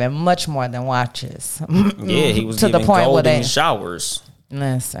was given much more than watches. Yeah, he was To the giving point where golden they- showers.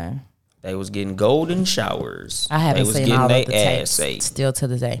 Listen, They was getting golden showers. I haven't they was seen getting all they of the ass tapes ate. still to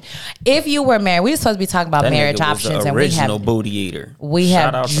this day. If you were married, we were supposed to be talking about That marriage nigga was options, the and we original have booty eater. have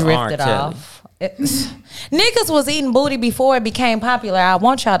Shout out to R. drifted Kelly. off. Niggas was eating booty before it became popular. I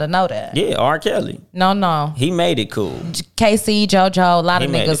want y'all to know that. Yeah, R. Kelly. No. He made it cool. KC, JoJo, a lot He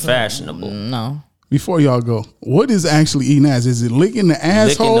of made it niggas. fashionable. No. Before y'all go, what is actually eating ass? Is it licking the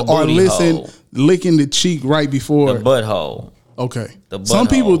asshole or booty listen hole. licking the cheek right before? The butthole. Okay. the Some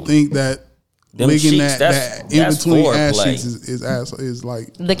people butthole. think that Them licking cheeks, that in that's between ass foreplay. cheeks is ass is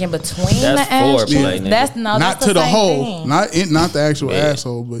like Looking between That's the ass foreplay, cheeks. nigga. That's no. not that's to the same hole, thing. not the actual Yeah.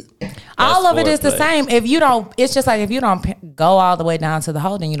 asshole, but All of it is the foreplay. same. If you don't, it's just like if you don't go all the way down to the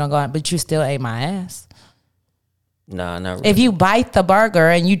hole, then you don't go out, but you still ate my ass. Nah, not really. If you bite the burger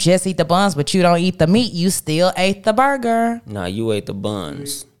and you just eat the buns, but you don't eat the meat, you still ate the burger. Nah, you ate the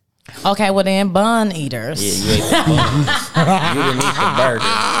buns. Okay, well then, bun eaters. Yeah, you ate the buns. You didn't eat the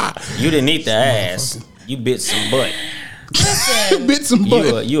burger. You didn't eat the ass. You bit some butt. bit some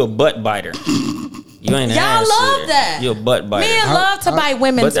butt. You a butt biter. You ain't an Y'all ass love eater. that. You a butt biter. Men love to bite But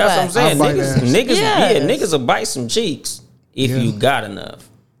women's that's what I'm butts. saying. I bite Niggas, ass. niggas, Yes. yeah, niggas will bite some cheeks if you got enough.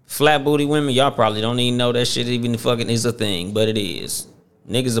 Flat booty women, y'all probably don't even know that shit even fucking is a thing, but it is.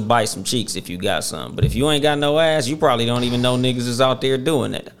 Niggas will bite some cheeks if you got some. But if you ain't got no ass, you probably don't even know niggas is out there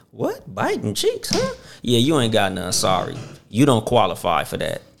doing that. What? Biting cheeks, huh? Yeah, you ain't got none. Sorry. You don't qualify for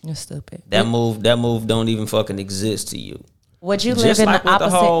that. You're stupid. That move don't even fucking exist to you. Would you live Just in like the with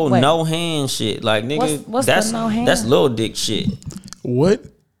opposite? the whole wait. no hand shit. Like nigga, What's the that's no hand? that's little dick shit. What?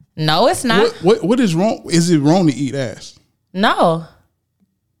 No, it's not. What is wrong? Is it wrong to eat ass? No.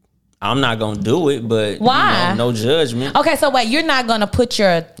 I'm not gonna do it, but Why? you know, no judgment. Okay, so wait, you're not gonna put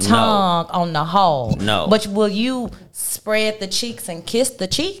your tongue on the hole. No. But will you spread the cheeks and kiss the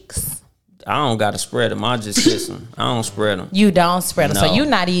cheeks? I don't gotta spread them. I just kiss them. I don't spread them. You don't spread them. So No. you're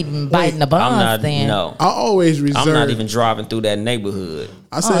not even biting the buns I'm not. then. No, I always reserve. I'm not even driving through that neighborhood.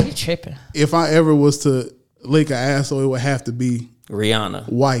 I Oh, said you tripping. if I ever was to lick an asshole, it would have to be Rihanna.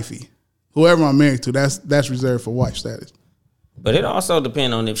 wifey. Whoever I'm married to, that's reserved for wife status. But it also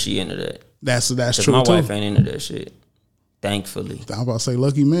depends on if she into that. That's Cause true my too. wife ain't into that shit. Thankfully. I'm about to say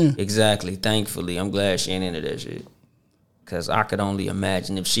lucky man. Exactly. Thankfully. I'm glad she ain't into that shit. Cause I could only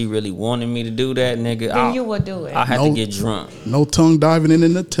imagine if she really wanted me to do that, nigga. Then you would do it. I had No. to get drunk. No tongue diving in the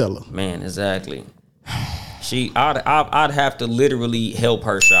Nutella. Man, exactly. I'd have to literally help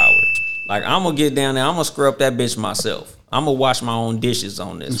her shower. Like I'm gonna get down there, I'm gonna scrub that bitch myself. I'm gonna wash my own dishes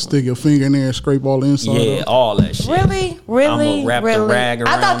on this one. Stick your finger in there and scrape all the inside. Yeah, off. all that shit. Really? I'm Really? gonna wrap really? the rag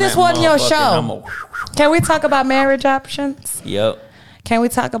around I thought this that wasn't your motherfucker and show. I'ma- Can we talk about marriage options? Yep. Can we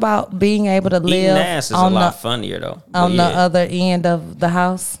talk about being able to Eating live ass is a on lot the funnier though. on But the yeah. other end of the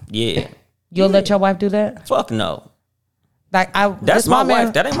house? Yeah. You'll let your wife do that? Fuck no. Like That's this my woman-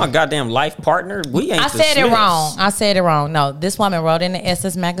 wife. That ain't my goddamn life partner. We ain't I the said it Smiths. wrong. I said it wrong. No, this woman wrote in the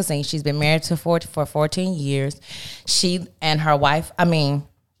Essence magazine. She's been married for 14 years. She and her wife,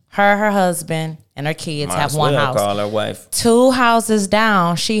 Her husband, and her kids Might have as one well house. call her wife. 2 houses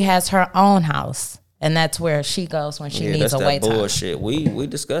down, she has her own house. And that's where she goes when she needs that's away that time. bullshit. We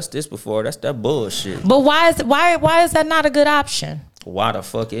discussed this before. That's that bullshit. But why is that not a good option? Why the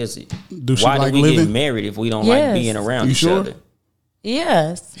fuck is it? Do she Why like do we get living? married if we don't Yes. like being around You each sure? other?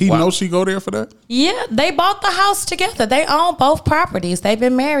 Yes. He Wow. knows she go there for that? Yeah, they bought the house together. They own both properties. They've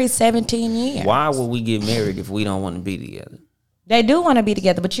been married 17 years. Why would we get married if we don't want to be together? They do want to be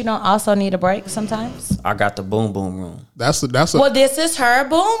together, but you don't also need a break sometimes? I got the boom boom room. That's a Well, this is her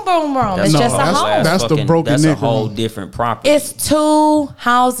boom boom room. It's a just a whole home. ass That's the fucking- broken That's a nigga whole room. different property. It's 2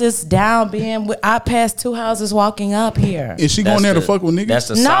 houses down. I passed 2 houses walking up here. Is she going there to fuck with niggas? That's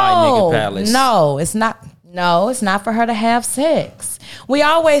the side nigga palace. No, it's not. No, it's not for her to have sex. We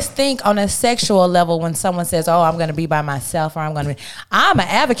always think on a sexual level when someone says, "Oh, I'm going to be by myself," or I'm an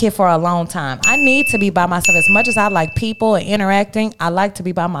advocate for a long time. I need to be by myself. As much as I like people and interacting, I like to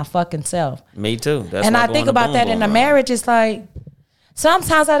be by my fucking self. Me too. That's And why I going think to about boom that boom in a room. marriage. It's like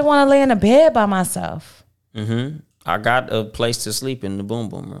sometimes I want to lay in a bed by myself. I got a place to sleep in the boom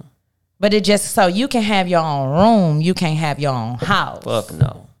boom room. But it just so you can have your own room, you can't have your own house. Fuck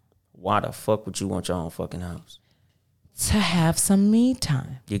no. Why the fuck would you want your own fucking house? To have some me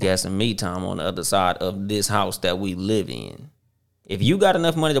time. You got some me time on the other side of this house that we live in. If you got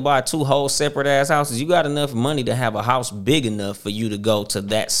enough money to buy 2 whole separate ass houses, you got enough money to have a house big enough for you to go to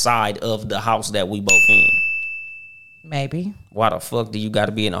that side of the house that we both in. Maybe. Why the fuck do you got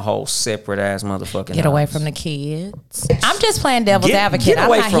to be in a whole separate ass motherfucking Get away house? from the kids. I'm just playing devil's advocate. Get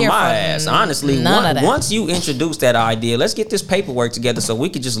away I'm not from here my for ass. Honestly, none of that. once you introduce that idea, let's get this paperwork together so we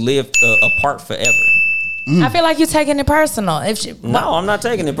could just live apart forever. I feel like you're taking it personal. No, I'm not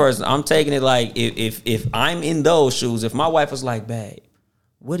taking it personal. I'm taking it like if I'm in those shoes, if my wife was like, babe,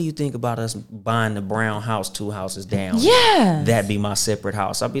 what do you think about us buying the brown house 2 houses down? Yes. That'd be my separate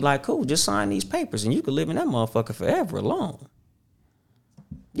house. I'd be like, cool, just sign these papers and you could live in that motherfucker forever alone.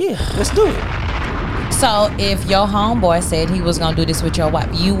 Yeah, let's do it. So if your homeboy said he was gonna do this with your wife,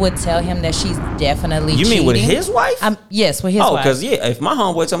 you would tell him that she's definitely You cheating? mean with his wife? Yes, with his Oh, wife. because yeah, if my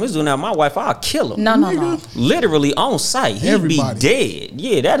homeboy told me he's doing that with my wife, I'll kill him. No. Literally on sight. He'd Everybody. be dead.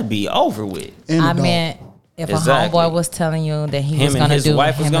 Yeah, that'd be over with. And the I dog. meant if Exactly. a homeboy was telling you that he Him was and gonna his do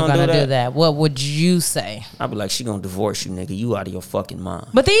wife was him gonna gonna do do that? that, what would you say? I'd be like, she gonna divorce you, nigga. You out of your fucking mind.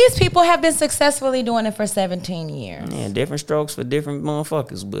 But these people have been successfully doing it for 17 years. Man, different strokes for different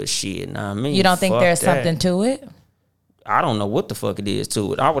motherfuckers, but shit, nah, I mean, You don't think fuck there's that. something to it? I don't know what the fuck it is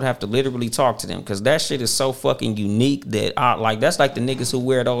to it. I would have to literally talk to them because that shit is so fucking unique that I like. That's like the niggas who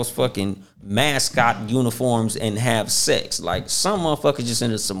wear those fucking mascot uniforms and have sex. Like some motherfuckers just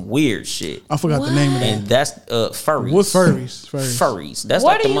into some weird shit, I forgot the name of that. and that's furries. What's furries? Furries. That's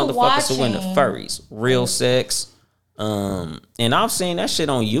What like the are you motherfuckers who into watching? furries. Real sex. And I've seen that shit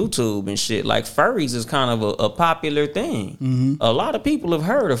on YouTube and shit. Like furries is kind of a popular thing. A lot of people have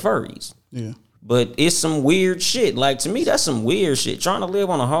heard of furries. Yeah. But it's some weird shit. Like to me, that's some weird shit. Trying to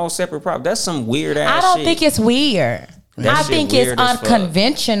live on a whole separate property, that's some weird ass I don't shit. think it's weird. That I shit think it's weird as fuck.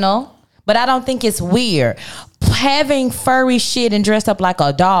 unconventional, but I don't think it's weird. Having furry shit and dressed up like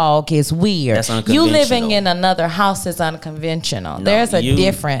a dog is weird. That's You unconventional. living in another house is unconventional. There's a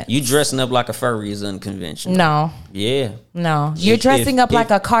difference. You dressing up like a furry is unconventional. No. Yeah. No, you're If- dressing if- up like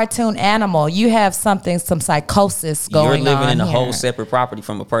if- a cartoon animal. You have some psychosis going on. You're living in a here. whole separate property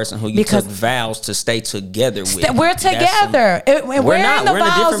from a person who you Because- took vows to stay together with. We're That's some- together. We're not. in the We're in a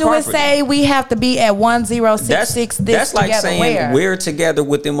vows. different It would property. say we have to be at 1066. That's like together. saying Where? we're together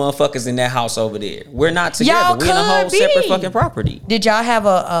with them motherfuckers in that house over there. We're not together. Y'all We're in a whole could separate be. fucking property. Did y'all have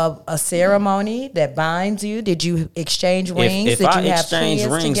a ceremony that binds you? Did you exchange rings? If Did I you have exchange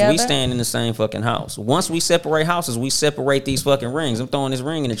kids rings, together? we stand in the same fucking house. Once we separate houses, we separate these fucking rings. I'm throwing this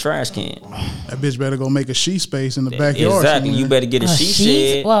ring in the trash can. That bitch better go make a she space in the backyard. Exactly. somewhere. You better get a she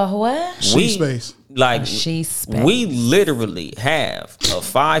shed. Well, what? She space. Like she space. we literally have a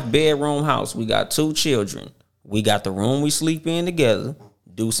 5-bedroom house. We got 2 children. We got the room we sleep in together.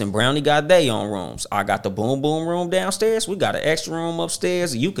 Deuce and Brownie got their own rooms. I got the boom boom room downstairs. We got an extra room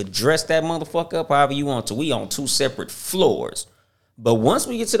upstairs. You could dress that motherfucker up however you want to. We on 2 separate floors. But once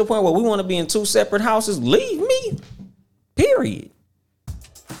we get to the point where we want to be in 2 separate houses, leave me. Period.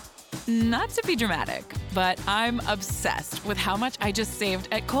 Not to be dramatic, but I'm obsessed with how much I just saved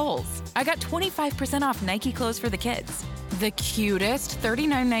at Kohl's. I got 25% off Nike clothes for the kids, the cutest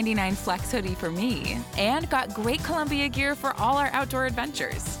 $39.99 flex hoodie for me, and got great Columbia gear for all our outdoor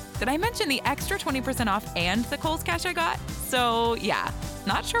adventures. Did I mention the extra 20% off and the Kohl's cash I got? So yeah,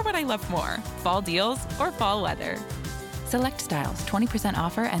 not sure what I love more, fall deals or fall weather. Select styles, 20%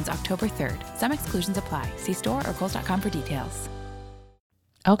 offer ends October 3rd. Some exclusions apply. See store or Kohl's.com for details.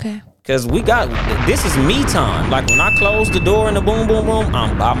 Okay. Cause this is me time. Like when I close the door in the boom boom room,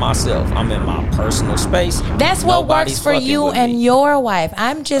 I'm by myself. I'm in my personal space. That's what Nobody's works for fucking you with and me. your wife.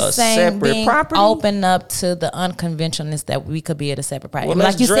 I'm just saying separate being property? open up to the unconventionalness that we could be at a separate property. Well,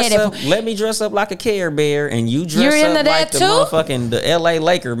 like you said, let me dress up like a Care Bear, and you dress You're up into like that the too? motherfucking the LA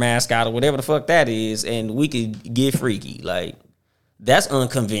Laker mascot or whatever the fuck that is, and we could get freaky. Like that's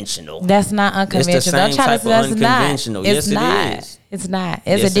unconventional. that's not unconventional. It's the same Don't try type to say of that's not. unconventional. It's Yes, it not. is. It's not.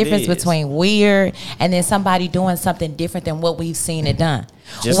 There's Yes, a it difference is. between weird and then somebody doing something different than what we've seen it done.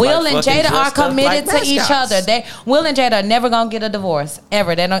 Just Will like and fucking Jada are dressed up committed like to each mascots. other. Will and Jada are never gonna get a divorce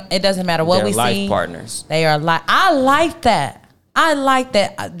ever. It doesn't matter what They're we life see. partners. They are like. I like that. I like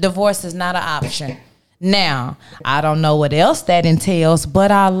that. Divorce is not an option. Now, I don't know what else that entails,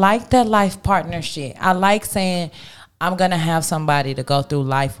 but I like that life partnership. I like saying I'm going to have somebody to go through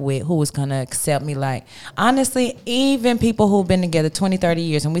life with who is going to accept me. Like, honestly, even people who've been together 20, 30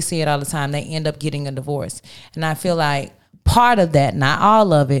 years, and we see it all the time, they end up getting a divorce. And I feel like part of that, not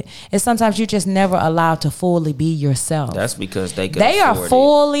all of it, is sometimes you're just never allowed to fully be yourself. That's because they are afford it.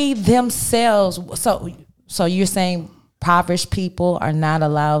 fully themselves. So you're saying impoverished people are not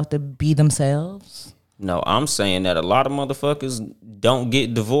allowed to be themselves? No, I'm saying that a lot of motherfuckers don't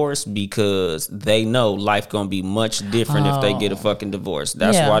get divorced because they know life gonna be much different if they get a fucking divorce.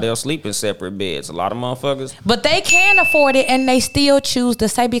 That's Yeah. why they'll sleep in separate beds. A lot of motherfuckers. But they can afford it and they still choose to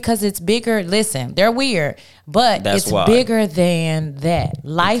say because it's bigger. Listen, they're weird, but That's it's why. bigger than that.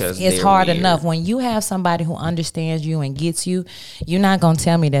 Life Because is they're hard weird. enough. When you have somebody who understands you and gets you, you're not going to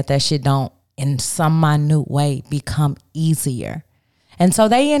tell me that shit don't, in some minute way, become easier. And so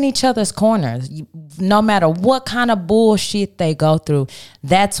they in each other's corners. No matter what kind of bullshit they go through,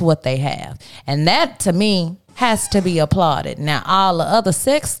 that's what they have. And that, to me, has to be applauded. Now, all the other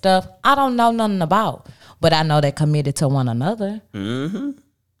sex stuff, I don't know nothing about. But I know they're committed to one another.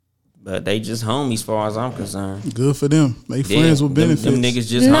 But they just homies as far as I'm concerned. Good for them. They Yeah, friends with benefits. Them niggas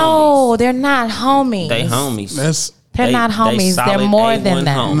just No, they're not homies. homies. They homies. They're not homies. They're solid more A1 than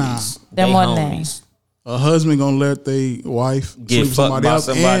that. homies. Nah. They're They more than that. homies. A husband gonna let their wife Get sleep with fucked by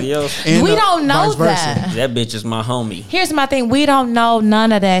somebody else. and We don't know vice versa. that. That bitch is my homie. Here's my thing. We don't know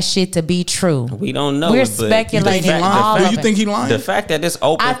none of that shit to be true. We don't know. We're it, but speculating You think he all lying? of Do you it. think he lying? The fact that it's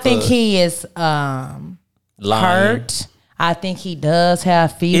open I think for he is lying. hurt. I think he does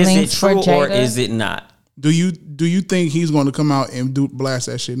have Is feelings it for true Jada. or is it not? Do you think he's going to come out and blast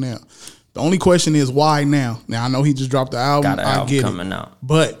that shit now? The only question is why now? Now I know he just dropped the album. Got an I album get coming it, out.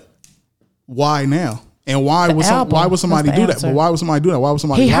 but why now? And why The would album. why would somebody What's the do that? answer? But why would somebody do that? Why would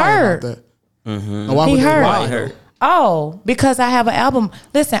somebody He lie hurt. about that? No, why He would they hurt. lie? Why hurt? Oh, because I have an album.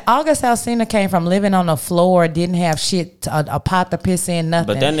 Listen, August Alsina came from living on the floor, didn't have shit, a pot to piss in, nothing.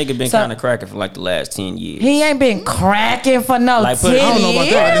 But that nigga been So, kind of cracking for like the last 10 years. He ain't been cracking for no Like, 10 put- years. I don't know about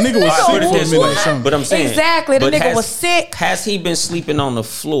that. The nigga was Alright, put it sick this for a way. minute or something. But I'm saying Exactly. The but nigga was sick. Has he been sleeping on the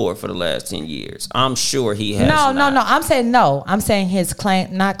floor for the last 10 years? I'm sure he has. No. not. I'm saying no. I'm saying his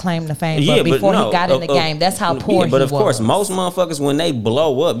claim, not claim to fame, but before he got in the game, that's how poor But he of course, was. most motherfuckers when they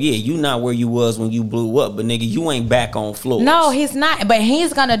blow up, yeah, you not where you was when you blew up, but nigga, you ain't back on floors. No, he's not. But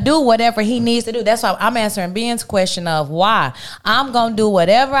he's gonna do whatever he needs to do. That's why I'm answering Ben's question of why. I'm gonna do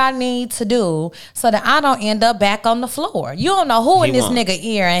whatever I need to do so that I don't end up back on the floor. You don't know who in He this won't. nigga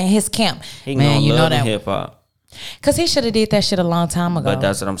ear and his camp. he Man, gonna you know love that hip hop. because he should have did that shit a long time ago. But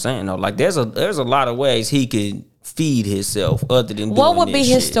that's what I'm saying. though. Like there's a lot of ways he could feed himself other than what doing would be this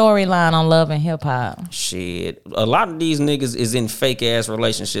his shit. storyline on Love and Hip Hop? Shit, a lot of these niggas is in fake ass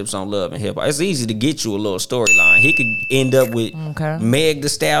relationships on Love and Hip Hop. It's easy to get you a little storyline. He could end up with Okay. Meg the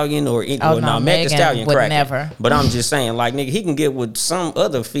Stallion or Oh, no, Meg Megan the Stallion would cracking. never. But I'm just saying, like nigga, he can get with some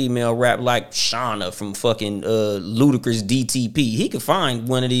other female rap like Shauna from fucking Ludacris DTP. He could find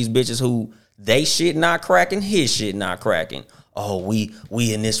one of these bitches who they shit not cracking, his shit not cracking. Oh, we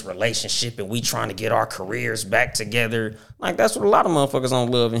in this relationship and we trying to get our careers back together. Like that's what a lot of motherfuckers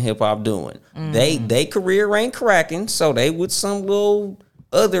on Love and Hip Hop doing. They career ain't cracking, so they with some little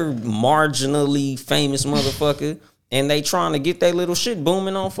other marginally famous motherfucker, and they trying to get their little shit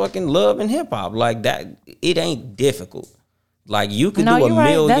booming on fucking Love and Hip Hop. Like that, it ain't difficult. Like you can No, do a you're right.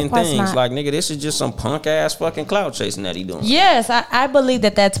 million That part's things. not- Like nigga, this is just some punk ass fucking clout chasing that he doing. Yes, I believe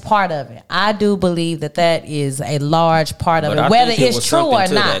that that's part of it. I do believe that that is a large part of But it, I whether think it it's was true something or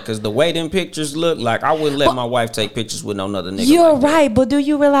to not. because the way them pictures look, like I wouldn't let my wife take pictures with no other nigga. You're like that. right, but do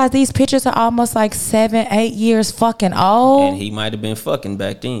you realize these pictures are almost like 7-8 years fucking old? And he might have been fucking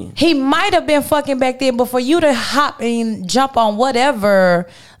back then. He might have been fucking back then, but for you to hop and jump on whatever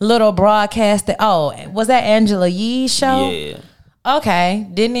little broadcast that, oh, was that Angela Yee's show? Yeah. Okay,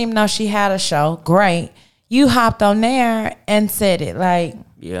 didn't even know she had a show. Great. You hopped on there and said it like,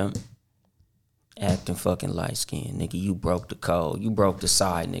 Yeah. Acting fucking light skinned, nigga. You broke the code. You broke the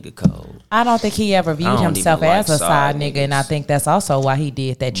side nigga code. I don't think he ever viewed I don't himself even like as a side nigga, niggas. and I think that's also why he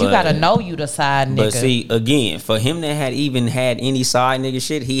did that. You gotta know you the side nigga. But see, again, for him to had even had any side nigga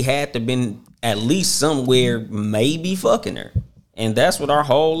shit, he had to been at least somewhere maybe fucking her. And that's what our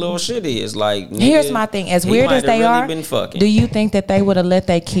whole little shit is. Like, nigga, Here's my thing: as he weird might as they have really are, been fucking. do you think that they would have let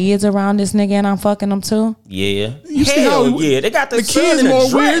their kids around this nigga and I'm fucking them too? Yeah, You see hell how yeah, they got the son kids in a more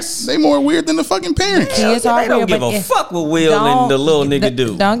weird. dress. They more weird than the fucking parents. Hell Kids yeah, are they don't weird, give but a if- fuck what Will and the little nigga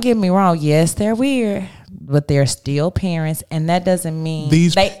do. Don't get me wrong. Yes, they're weird, but they're still parents, and that doesn't mean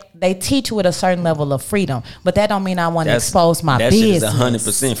These- they teach with a certain level of freedom. But that don't mean I want to That's- expose my that business. shit is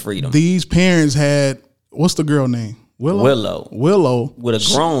 100% freedom. These parents had what's the girl name? Willow With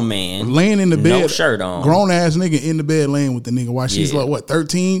a grown man laying in the bed, no shirt on. grown ass nigga in the bed laying with the nigga while she's Yeah. like what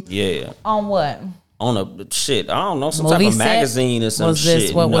 13. Yeah. On what? On a shit, I don't know, some Movie type of set? magazine or some Was this-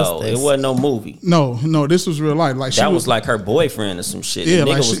 shit. what was No, this? it wasn't no movie. No, this was real life. Like she That was like her boyfriend or some shit. Yeah, The nigga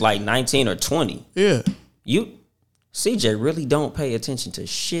like was she- like 19 or 20. yeah. CJ really don't pay attention to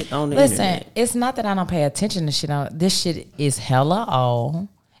shit on the Listen, internet. it's not that I don't pay attention to shit. This shit is hella old.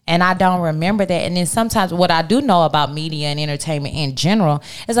 And I don't remember that. And then sometimes what I do know about media and entertainment in general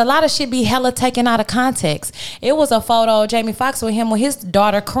is a lot of shit be hella taken out of context. It was a photo of Jamie Foxx with him with his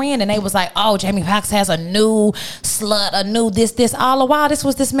daughter Corinne, and they was like, oh, Jamie Foxx has a new slut, a new this. All the while, this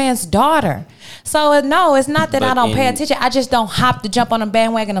was this man's daughter. So no, it's not that I But don't pay in- attention. I just don't hop to jump on a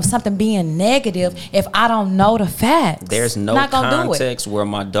bandwagon of something being negative if I don't know the facts. There's no Not gonna do it. context where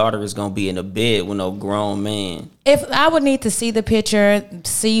my daughter is gonna be in a bed with no grown man. If I would need to see the picture,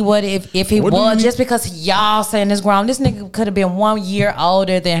 see what if he What do you was need- just because y'all saying this grown, this nigga could have been 1 year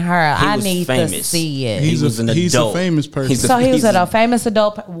older than her. He I was need to famous. see it. He's was an he's adult. a famous person. He's So he was he's- a famous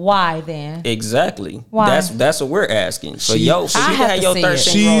adult. Why then? Exactly. Why? That's what we're asking. So She- yo, so I you have can have to your see it.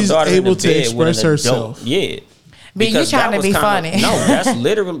 13-year-old She's daughter in able the to bed express with an adult. herself. Yeah. But you Because trying that to be was kinda- funny. No, that's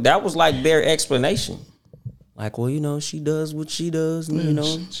literally that was like their explanation. Like, well, you know, she does what she does, and, you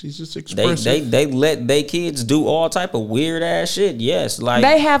know. she's just They expressive. they let their kids do all type of weird ass shit. Yes, like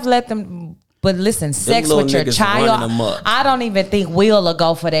They have let them. But listen, sex little with your niggas child, running amok. I don't even think Will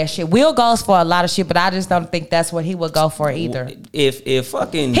go for that shit. Will goes for a lot of shit, but I just don't think that's what he would go for either. if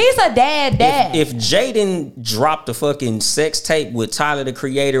fucking He's a dad. if Jaden dropped a fucking sex tape with Tyler the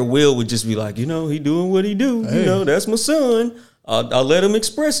Creator, Will would just be like, you know, he doing what he do. You know, that's my son. I'll let him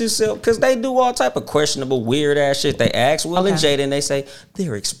express himself, because they do all type of questionable, weird ass shit. They ask Will and Okay. Jaden, they say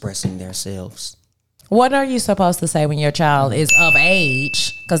they're expressing themselves. What are you supposed to say when your child is of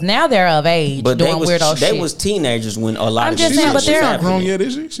age? Because now they're of age But doing weirdo they shit. was teenagers when a lot I'm of just this saying, shit but was they're She's not happening. grown yet,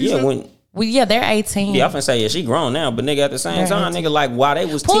 is she? She's Yeah, not- when Well, yeah, they're 18. yeah, I finna say, yeah, she grown now, but nigga at the same They're time, 18. nigga, like while they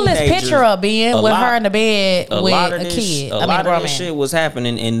was Pull teenagers, this picture up, Ben, a with lot- her in the bed with lot of a this, kid. A I mean, lot a of grown this man. shit was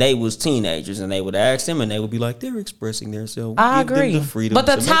happening, and they was teenagers, and they would ask them, and they would be like, "They're expressing themselves." I Give them agree. the freedom But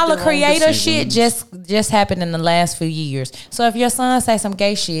the to make Tyler their own Creator shit decisions. just happened in the last few years. So if your son say some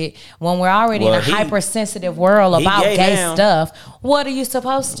gay shit when we're already Well, in a he- hypersensitive world he about gay gay now. stuff, what are you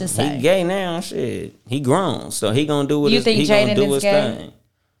supposed to say? He gay now, shit. He grown, so he gonna do what You his, think he gonna Jaden do is his gay? thing.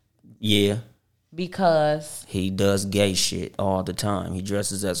 Yeah. Because He does gay shit all the time. He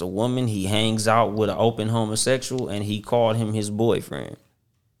dresses as a woman. He hangs out with an open homosexual, and he called him his boyfriend.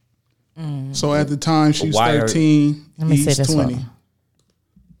 So at the time she's Why are- 13, Let me see he's this 20. one.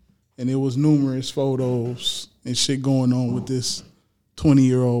 And there was numerous photos and shit going on with this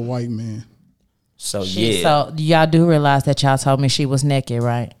 20-year-old white man. So she, yeah, so y'all do realize that y'all told me she was naked,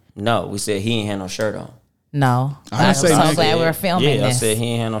 right? no, we said he ain't had no shirt on. No. I didn't I'm say so naked. glad we're filming Yeah, I this. said he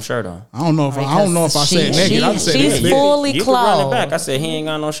ain't had no shirt on. I don't know if I said naked. I just said she's in the bed. fully You can run it clothed. back. I said he ain't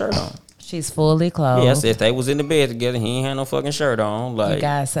got no shirt on. She's fully clothed. Yeah, I said if they was in the bed together, he ain't had no fucking shirt on. You Like,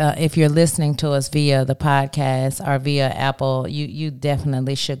 guys, if you're listening to us via the podcast or via Apple, you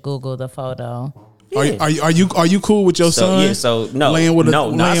definitely should Google the photo. Are you cool with your so son? yeah, so no, laying with a,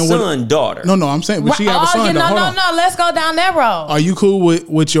 no, not laying son, daughter. No, I'm saying, but she have a son. yeah, though. Hold on. no. Let's go down that road. Are you cool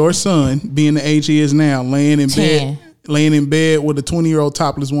with your son being the age he is now, laying in 10. bed with a 20-year-old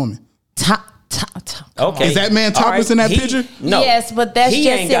topless woman? Top. Okay, Is that man All topless in that picture? No. Yes, but that's He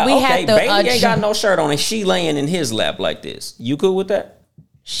just ain't it. got, We okay, have to Bailey ain't got adjust. no shirt on, and she laying in his lap like this. You cool with that?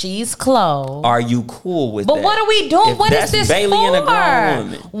 She's clothed. Are you cool with But that? what are we doing? If What is that's this Bailey for? and a grown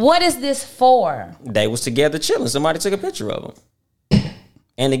woman, What is this for? they was together chilling. Somebody took a picture of them.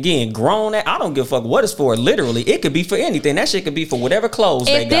 And again, grown, I don't give a fuck what it's for. Literally, it could be for anything. That shit could be for whatever clothes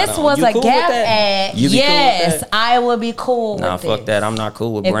they got on. If this was a Gap ad, yes, I would be cool with it. Nah, fuck that. I'm not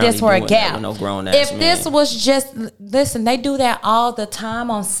cool with if Brownie this were a doing Gap. that with no grown ass If man. this was just, listen, they do that all the time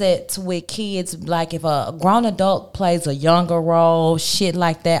on sets with kids. Like if a grown adult plays a younger role, shit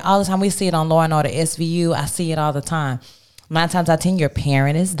like that, all the time. We see it on Law and Order SVU. I see it all the time. 9 times out of 10, your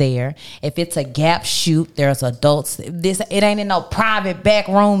parent is there. If it's a Gap shoot, there's adults. It ain't in no private back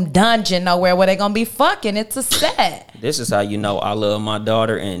room dungeon nowhere where they gonna be fucking. It's a set. This is how you know I love my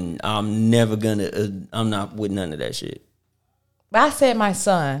daughter, and I'm never gonna. I'm not with none of that shit. But I said my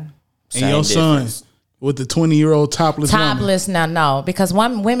son. And Same your difference. son with the 20-year-old topless woman. Topless now, no, because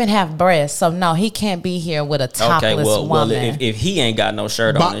women have breasts, so no, he can't be here with a topless Okay, well, woman. if he ain't got no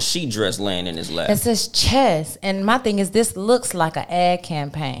shirt on But- and she dressed laying in his lap, It's his chest, and my thing is, this looks like an ad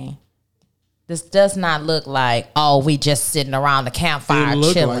campaign. This does not look like, oh, we just sitting around the campfire It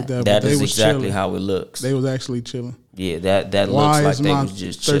looked chilling. like that, that but they is was exactly chilling. how it looks. They was actually chilling. Yeah, that Why looks like is they my was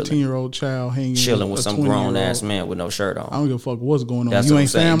just chilling, 13-year-old child hanging chilling with a some grown 20-year-old? ass man with no shirt on. I don't give a fuck what's going on. That's You what I'm ain't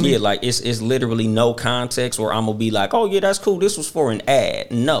saying. family. Yeah, like it's literally no context where I'm gonna be like, oh yeah, that's cool. This was for an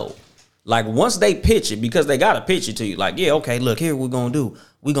ad. No, like once they pitch it, because they gotta pitch it to you. Like, yeah, okay, look here, we're gonna do.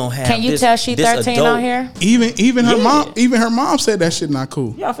 We gonna have. Can you tell she 13 adult. on here? Even her Yeah. mom said that shit not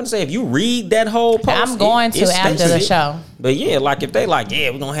cool. Yeah, I'm finna say if you read that whole post, I'm going to it's after the shit. show. But yeah, like if they like,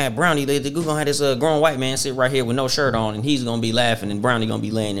 yeah, we're gonna have Brownie. We're gonna have this grown white man sit right here with no shirt on, and he's gonna be laughing, and Brownie gonna be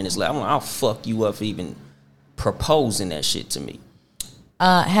laying in his lap. I'm like, I'll fuck you up for even proposing that shit to me.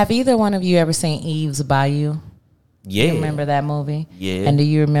 Have either one of you ever seen Eve's Bayou? Yeah, You remember that movie? Yeah. And do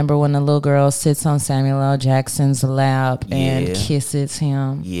you remember when the little girl sits on Samuel L. Jackson's lap and Yeah. kisses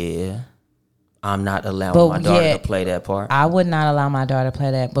him? Yeah, I'm not allowing But my daughter yeah, to play that part. I would not allow my daughter to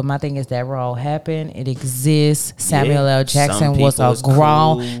play that. But my thing is that role happened. It exists. Samuel Yeah. L. Jackson Some was people a is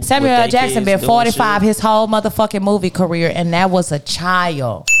grown. cool Samuel with L. they Jackson kids been doing 45 shit. his whole motherfucking movie career, and that was a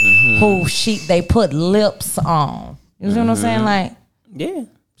child who they put lips on. You know what I'm saying? Like, Yeah.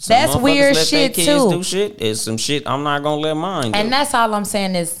 Some That's motherfuckers weird let their shit, kids too. Do shit. It's some shit I'm not gonna let mine do. and that's all I'm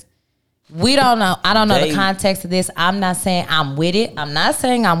saying is we don't know. I don't know They- the context of this. I'm not saying I'm with it. I'm not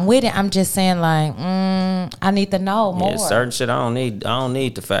saying I'm with it. I'm just saying like, I need to know more. Yeah, certain shit I don't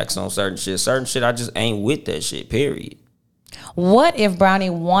need the facts on certain shit. Certain shit I just ain't with that shit. Period. What if Brownie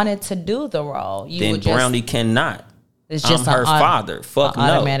wanted to do the role? You Then would just, Brownie cannot. it's I'm just her an father. Fuck no.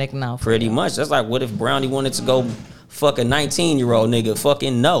 automatic no. for Pretty you. much. That's like, what if Brownie wanted to go fuck a 19-year-old nigga?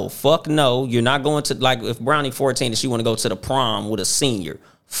 Fucking no. Fuck no. You're not going to, like, if Brownie 14 and she want to go to the prom with a senior.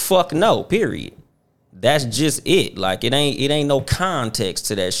 Fuck no. Period. That's just it. Like, it ain't no context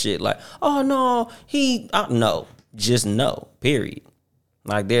to that shit. Like, oh no, no. Just no. Period.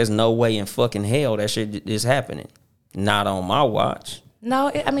 Like, there's no way in fucking hell that shit is happening. Not on my watch. No,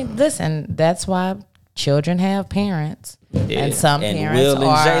 I mean, listen. That's why children have parents, Yeah. and some and parents Will and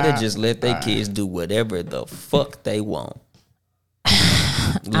are. Jada just let their kids do whatever the fuck they want.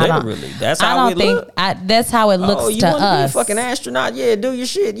 I don't- Literally, that's I how don't it think look. that's how it looks Oh, you to want to be a us. fucking astronaut? Yeah, do your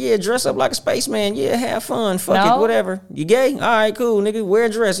shit. Yeah, dress up like a spaceman. Yeah, have fun. Fuck No. it, whatever. You gay? All right, cool, nigga. Wear a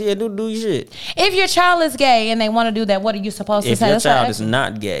dress. Yeah, do your shit. If your child is gay and they want to do that, what are you supposed to If say? your That's child what I is asked.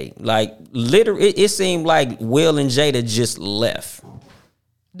 not gay, like literally, it seemed like Will and Jada just left.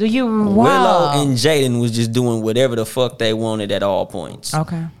 Do you Willow wow. and Jaden was just doing whatever the fuck they wanted at all points.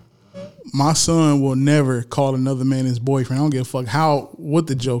 Okay. My son will never call another man his boyfriend. I don't give a fuck what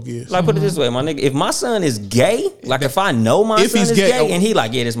the joke is. Like, put it this way, my nigga. If my son is gay, like if I know my If son he's is gay, gay, and he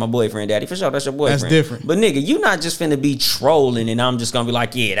like, yeah, this my boyfriend, daddy. For sure, that's your boyfriend. different. But nigga, you not just finna be trolling, and I'm just gonna be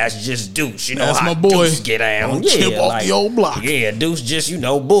like, yeah, that's just Deuce. You know That's how my boy. Deuce get down. Don't chip off the old block. Yeah, Deuce just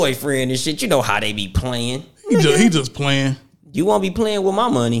boyfriend and shit. You know how they be playing. He just playing. You won't be playing with my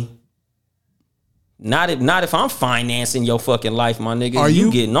money. Not if I'm financing your fucking life, my nigga. Are you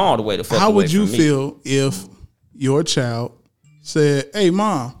you- getting all the way to fuck How away would you from me. feel if your child said, "Hey,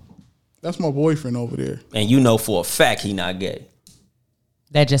 mom, that's my boyfriend over there"? And you know for a fact he not gay.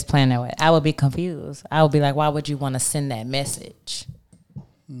 They're just playing that way. I would be confused. I would be like, why would you want to send that message?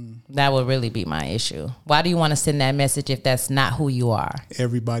 That would really be my issue. Why do you want to send that message if that's not who you are?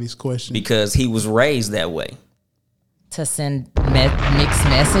 Everybody's question. Because he was raised that way. To send mixed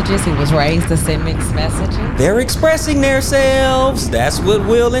messages? He was raised to send mixed messages? They're expressing themselves. That's what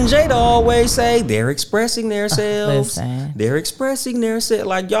Will and Jada always say. They're expressing themselves. Listen. They're expressing themselves.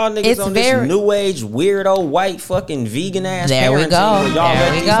 Like y'all niggas It's on very- this new age, weirdo, white, fucking vegan ass There we parenting go. where y'all There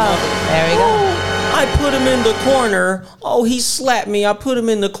let we these go. motherfuckers- There we go. Oh, I put him in the corner. Oh, he slapped me. I put him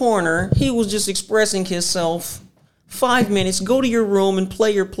in the corner. He was just expressing himself. 5 minutes. Go to your room and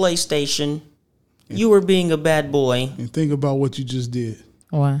play your PlayStation. You were being a bad boy. And think about what you just did.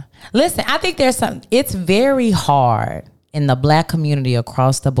 Well, listen, I think there's something. It's very hard in the black community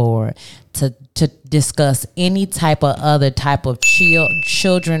across the board to discuss any type of other type of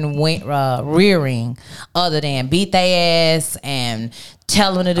children rearing other than beat their ass and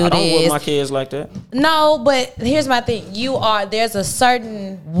tell them to do this. I don't whip my kids like that. No, but here's my thing. There's a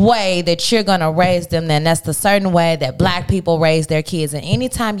certain way that you're going to raise them, and that's the certain way that black people raise their kids. And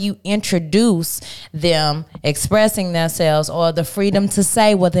anytime you introduce them expressing themselves or the freedom to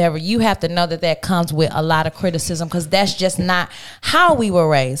say whatever, you have to know that comes with a lot of criticism, because that's just not how we were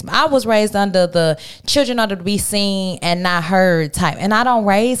raised. I was raised under the children are to be seen and not heard type. And I don't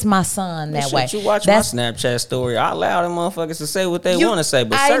raise my son that way. You watch my Snapchat story. I allow them motherfuckers to say what they want to say,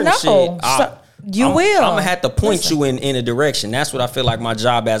 but certain shit, you will. I'm gonna have to point you in a direction. That's what I feel like my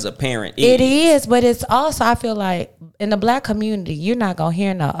job as a parent is. It is, but it's also, I feel like in the black community, you're not gonna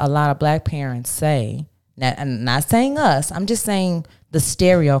hear a lot of black parents say. Now, I'm not saying us. I'm just saying the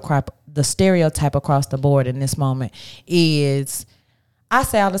stereotype across the board in this moment is. I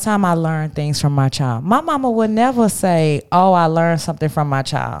say all the time, I learn things from my child. My mama would never say, "Oh, I learned something from my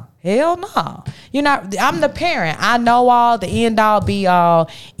child." Hell no. I'm the parent. I know all, the end all, be all,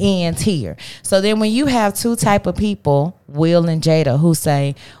 ends here. So then when you have two type of people, Will and Jada, who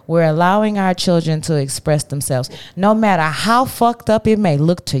say, we're allowing our children to express themselves, no matter how fucked up it may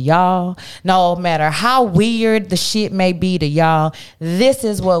look to y'all, no matter how weird the shit may be to y'all, this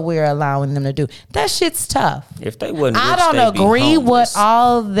is what we're allowing them to do. That shit's tough. If they wouldn't, I don't agree with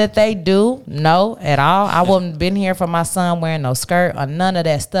all that they do. No, at all. I wouldn't been here for my son wearing no skirt or none of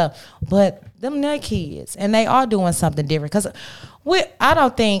that stuff. But them their kids, and they are doing something different. Because I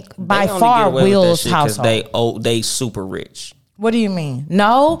don't think by far Will's household. They super rich. What do you mean?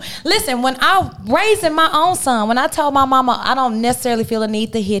 No. Listen, when I raising my own son, when I told my mama I don't necessarily feel a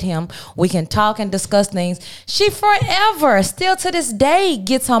need to hit him, we can talk and discuss things. She forever, still to this day,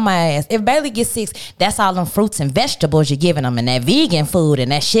 gets on my ass. If Bailey gets sick, that's all them fruits and vegetables you're giving them, and that vegan food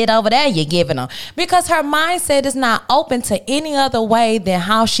and that shit over there you're giving them. Because her mindset is not open to any other way than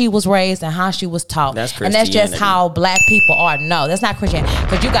how she was raised and how she was taught. That's and that's just how black people are. No, that's not Christianity.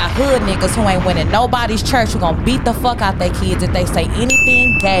 Because you got hood niggas who ain't winning nobody's church, who gonna beat the fuck out their kids if they say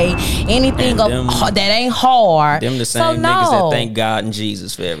anything gay, anything that ain't hard. Them the same niggas that thank God and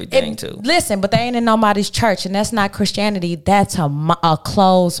Jesus for everything too. Listen, but they ain't in nobody's church, and that's not Christianity. That's a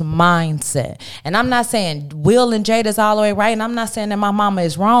closed mindset. And I'm not saying Will and Jada's all the way right, and I'm not saying that my mama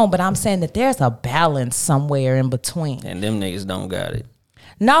is wrong, but I'm saying that there's a balance somewhere in between. And them niggas don't got it.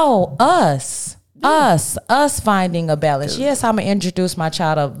 No, us finding a balance. Yes, I'm gonna introduce my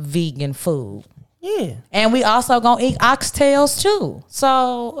child to vegan food. Yeah. And we also gonna eat oxtails too.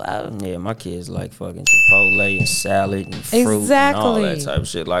 So yeah, my kids like fucking Chipotle and salad and fruit and all that type of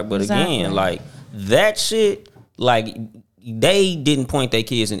shit. Like, but again, like that shit, like they didn't point their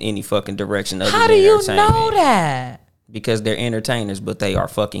kids in any fucking direction other How than do you entertainment. know that? Because they're entertainers, but they are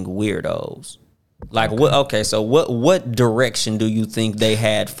fucking weirdos. Like what? Okay, so what direction do you think they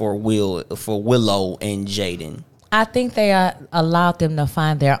had for Willow and Jaden? I think they allowed them to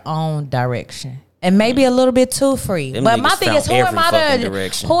find their own direction. And maybe a little bit too free. Them but my thing is, who am I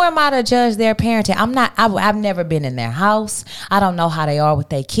to judge their parenting? I've never been in their house. I don't know how they are with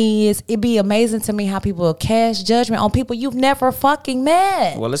their kids. It'd be amazing to me how people will cast judgment on people you've never fucking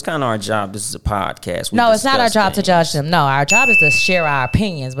met. Well, it's kind of our job. This is a podcast. No, it's not our job to judge them. No, our job is to share our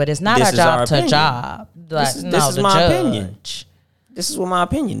opinions, but it's not our job to judge. This is my opinion. This is what my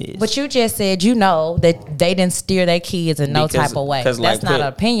opinion is. But you just said that they didn't steer their kids in no type of way. That's not an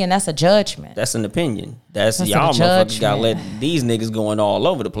opinion. That's a judgment. That's an opinion. That's y'all motherfuckers gotta let these niggas going all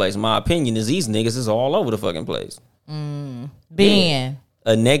over the place. My opinion is these niggas is all over the fucking place. Being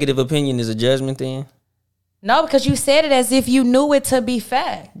a negative opinion is a judgment then? No, because you said it as if you knew it to be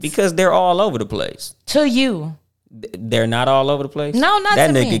fact. Because they're all over the place. To you. They're not all over the place? No, not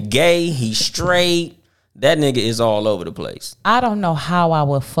to me. That nigga gay, he's straight. That nigga is all over the place. I don't know how I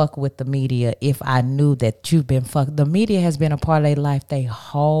would fuck with the media if I knew that you've been fucked. The media has been a part of their life, their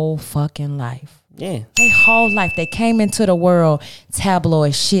whole fucking life. Yeah. Their whole life. They came into the world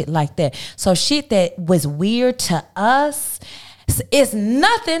tabloid shit like that. So shit that was weird to us is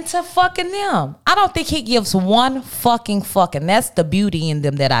nothing to fucking them. I don't think he gives one fucking fuck. And that's the beauty in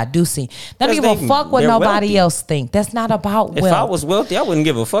them that I do see. They don't give a fuck what nobody else think. That's not about wealth. If I was wealthy, I wouldn't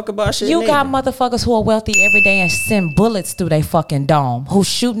give a fuck about shit. You got motherfuckers who are wealthy every day and send bullets through their fucking dome, who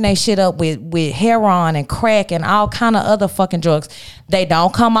shooting their shit up with heroin and crack and all kind of other fucking drugs. They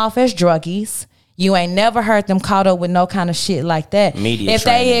don't come off as druggies. You ain't never heard them caught up with no kind of shit like that. Media if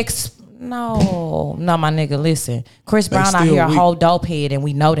training. No, my nigga, listen. Chris Brown out here a whole dope head, and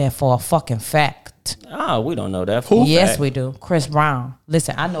we know that for a fucking fact. fact. Oh, we don't know that. Yes, we do. Chris Brown.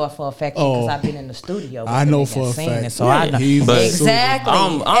 Listen, I know it for a fact because I've been in the studio. I know for a fact. It, so I know. Exactly.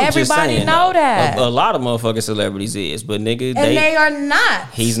 I'm Everybody saying, know that. A lot of motherfucking celebrities is, but nigga, they are not.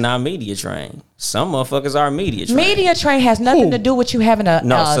 He's not media trained. Some motherfuckers are media trained. Media trained has nothing to do with you having a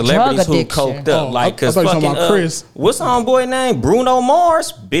celebrities drug addiction. who coked up. Like, cause I thought you fucking about Chris. What's the homeboy name? Bruno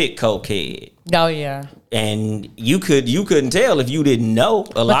Mars, big cokehead. Oh yeah. And you couldn't tell if you didn't know.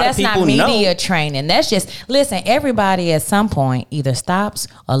 A lot of people know. That's not media training. That's just listen. Everybody at some point either stops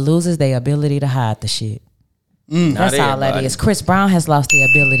or loses their ability to hide the shit. That's all that is. Chris Brown has lost the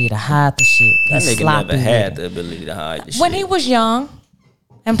ability to hide the shit. That nigga never had the ability to hide the shit. When he was young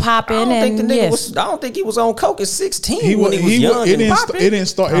and popping, I don't think he was on coke at 16 when he was young and popping. It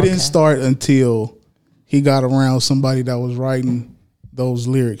didn't start until he got around somebody that was writing those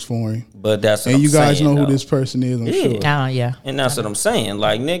lyrics for him. But that's what and I'm you guys saying, know who this person is, I'm sure. Oh yeah. And that's what I'm saying.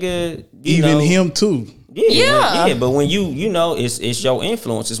 Like, nigga, even him too. Yeah. But when you know, it's your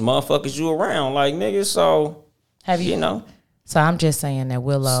influences, motherfuckers you around, like, nigga. So have you know? So I'm just saying that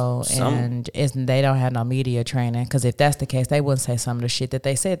Willow they don't have no media training, because if that's the case, they wouldn't say some of the shit that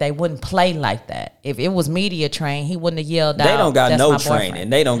they said. They wouldn't play like that. If it was media trained, he wouldn't have yelled out. They don't got no training.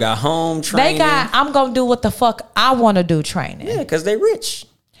 They don't got home training. They got I'm gonna do what the fuck I want to do training. Yeah, because they rich.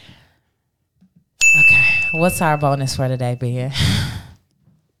 Okay, what's our bonus for today, Ben?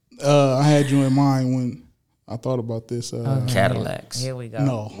 I had you in mind when I thought about this. Cadillacs. Here we go.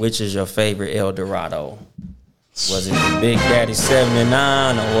 No. Which is your favorite Eldorado? Was it the Big Daddy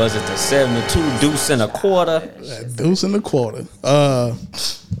 79 or was it the 72 deuce and a quarter? Deuce and a quarter.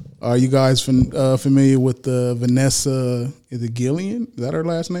 Are you guys familiar with Vanessa? Is it Gillian? Is that her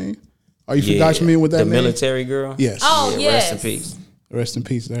last name? Are you guys familiar with that the name? military girl? Yes. Oh, yes. Rest in peace. Rest in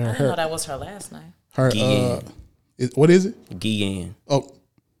peace to her. I didn't know that was her last name. Her. What is it? Guillen. Oh.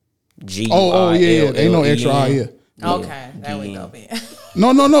 G-U-I-L-L-E-N. Yeah. Ain't no extra I here. Okay, there we go, Ben.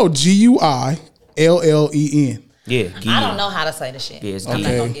 No. GUILLEN. Yeah, I don't know how to say the shit. Yeah, I'm not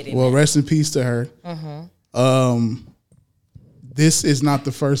gonna get it. Well, rest in peace to her. This is not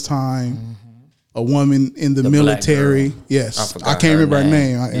the first time a woman in the military. Yes, I can't remember her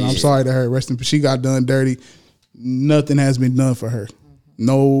name, and I'm sorry to her. Rest in peace. She got done dirty. Nothing has been done for her.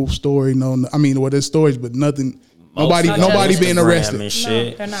 No story. There's stories, but nothing. Nobody being arrested. And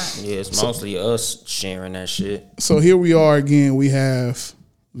shit. No, they're not. Yeah, it's mostly us sharing that shit. So here we are again. We have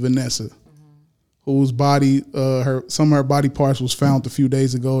Vanessa, whose body, some of her body parts was found a few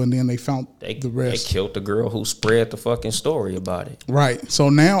days ago, and then they found the rest. They killed the girl who spread the fucking story about it. Right. So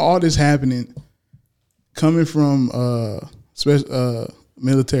now all this happening, coming from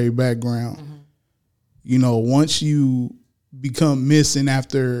military background, once you become missing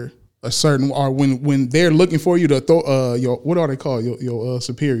after a certain, or when they're looking for you to throw what are they called, your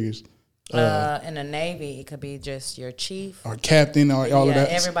superiors? In the Navy, it could be just your chief or captain or all of that.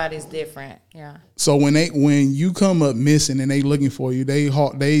 Everybody's different. Yeah. So when you come up missing and they looking for you, they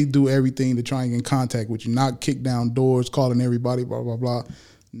do everything to try and get in contact with you, not kick down doors, calling everybody, blah blah blah.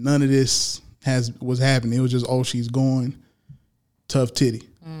 None of this was happening. It was just, she's going, tough titty.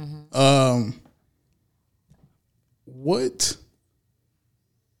 What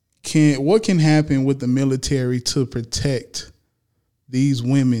can happen with the military to protect these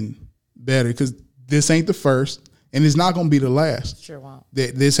women better? Because this ain't the first, and it's not going to be the last. Sure won't.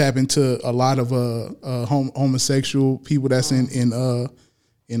 This happened to a lot of homosexual people that's in the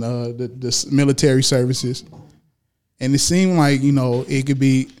military services, and it seemed like it could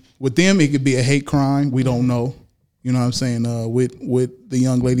be with them. It could be a hate crime. We don't know. You know what I'm saying? With the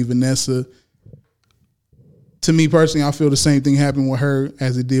young lady Vanessa. To me personally, I feel the same thing happened with her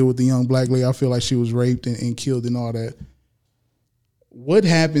as it did with the young black lady. I feel like she was raped and killed and all that. What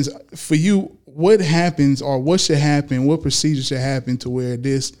happens for you? What happens, or what should happen? What procedure should happen to where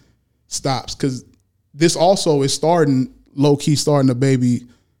this stops? Because this also is low-key starting a baby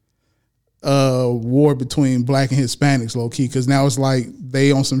war between black and Hispanics, low-key. Because now it's like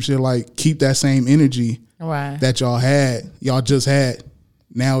they on some shit like keep that same energy that y'all just had.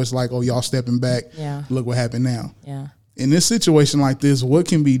 Now it's like, y'all stepping back. Yeah. Look what happened now. Yeah. In this situation like this, what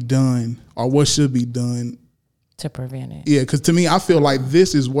can be done or what should be done to prevent it? Yeah, because to me, I feel like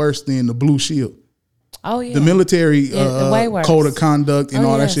this is worse than the Blue Shield. Oh yeah. The military way worse. code of conduct and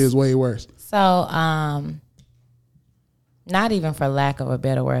all that shit is way worse. So, not even for lack of a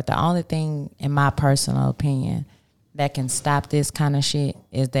better word, the only thing, in my personal opinion, that can stop this kind of shit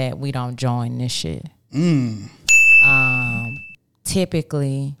is that we don't join this shit.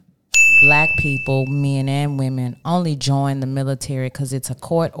 Typically, black people, men and women, only join the military because it's a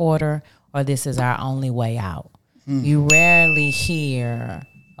court order or this is our only way out. You rarely hear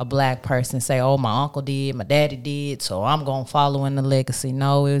a black person say, oh, my uncle did, my daddy did, so I'm going to follow in the legacy.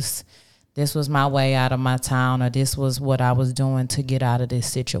 No, this was my way out of my town, or this was what I was doing to get out of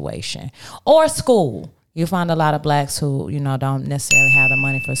this situation. Or school. You find a lot of blacks who, don't necessarily have the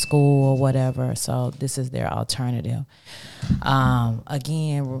money for school or whatever, so this is their alternative.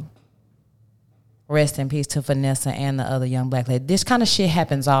 Again, rest in peace to Vanessa and the other young black lady. This kind of shit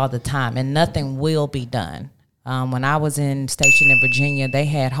happens all the time, and nothing will be done. When I was stationed in Virginia, they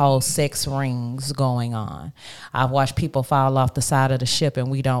had whole sex rings going on. I've watched people fall off the side of the ship,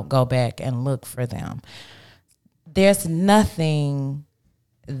 and we don't go back and look for them. There's nothing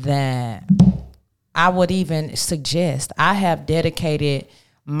that I would even suggest. I have dedicated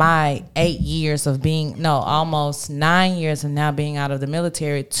my 8 years of almost 9 years of now being out of the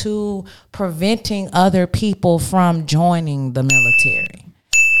military to preventing other people from joining the military.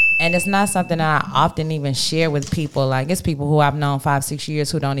 And it's not something that I often even share with people. Like, it's people who I've known 5-6 years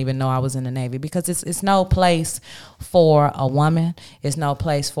who don't even know I was in the Navy, because it's no place for a woman. It's no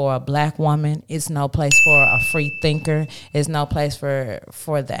place for a black woman. It's no place for a free thinker. It's no place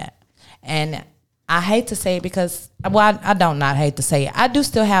for that. And I hate to say it because, I don't not hate to say it. I do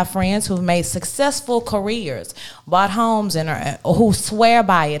still have friends who've made successful careers, bought homes, and who swear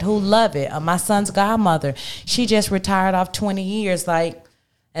by it, who love it. My son's godmother, she just retired off 20 years,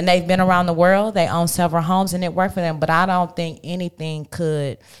 and they've been around the world. They own several homes, and it worked for them. But I don't think anything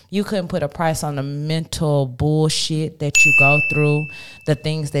you couldn't put a price on the mental bullshit that you go through, the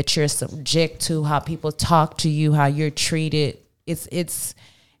things that you're subject to, how people talk to you, how you're treated.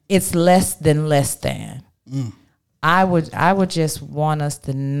 It's less than. I would just want us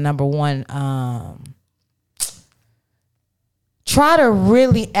to, number one, try to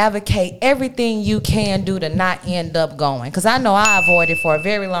really advocate everything you can do to not end up going. Because I know I avoided for a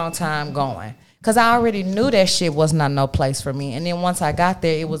very long time going. Because I already knew that shit was not no place for me. And then once I got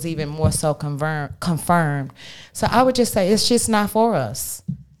there, it was even more so confirmed. So I would just say it's just not for us.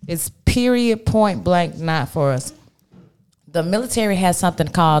 It's period, point blank, not for us. The military has something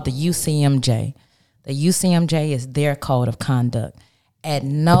called the UCMJ. The UCMJ is their code of conduct. At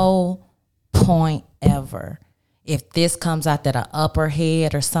no point ever, if this comes out that an upper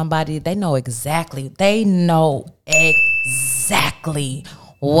head or somebody, they know exactly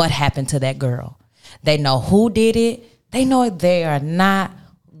what happened to that girl. They know who did it. They know they are not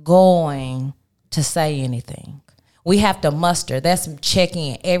going to say anything. We have to muster. That's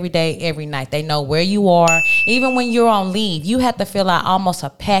check-in every day, every night. They know where you are. Even when you're on leave, you have to fill out almost a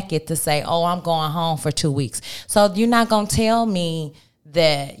packet to say, oh, I'm going home for 2 weeks. So you're not going to tell me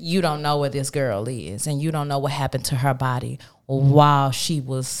that you don't know where this girl is and you don't know what happened to her body while she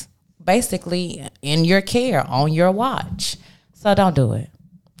was basically in your care, on your watch. So don't do it.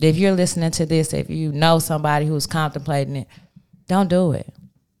 If you're listening to this, if you know somebody who's contemplating it, don't do it.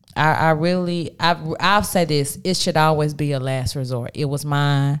 I'll say this, it should always be a last resort. It was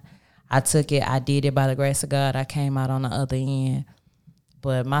mine. I took it. I did it by the grace of God. I came out on the other end.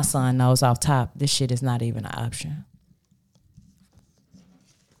 But my son knows off top, this shit is not even an option.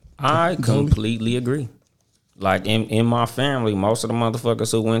 I completely agree. Like in my family, most of the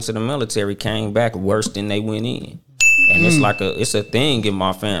motherfuckers who went to the military came back worse than they went in. And it's a thing in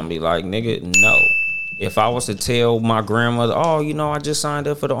my family. Like, nigga, no. If I was to tell my grandmother, I just signed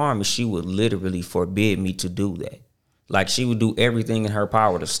up for the Army, she would literally forbid me to do that. Like, she would do everything in her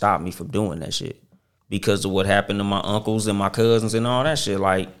power to stop me from doing that shit because of what happened to my uncles and my cousins and all that shit.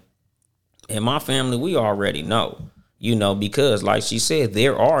 Like, in my family, we already know, because like she said,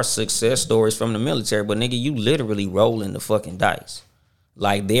 there are success stories from the military, but nigga, you literally rolling the fucking dice.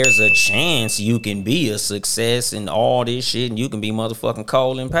 Like, there's a chance you can be a success and all this shit, and you can be motherfucking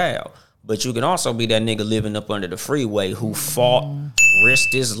Colin Powell. But you can also be that nigga living up under the freeway who fought,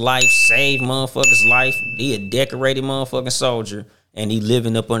 risked his life, saved motherfuckers' life. He a decorated motherfucking soldier, and he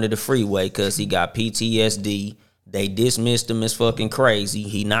living up under the freeway because he got PTSD. They dismissed him as fucking crazy.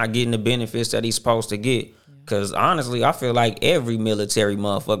 He not getting the benefits that he's supposed to get. Because honestly, I feel like every military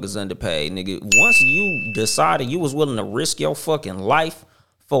motherfucker's underpaid, nigga. Once you decided you was willing to risk your fucking life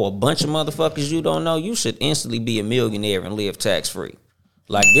for a bunch of motherfuckers you don't know, you should instantly be a millionaire and live tax-free.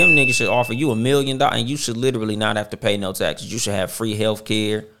 Like, them niggas should offer you $1 million and you should literally not have to pay no taxes. You should have free health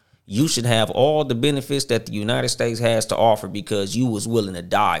care. You should have all the benefits that the United States has to offer because you was willing to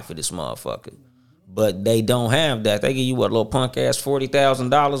die for this motherfucker. But they don't have that. They give you a little punk ass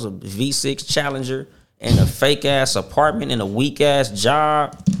 $40,000, a V6 Challenger, and a fake ass apartment and a weak ass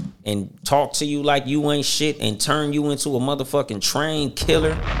job, and talk to you like you ain't shit and turn you into a motherfucking trained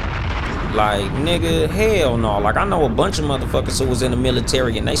killer. Like, nigga, hell no. Like, I know a bunch of motherfuckers who was in the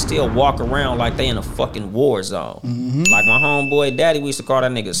military and they still walk around like they in a fucking war zone. Like, my homeboy daddy, we used to call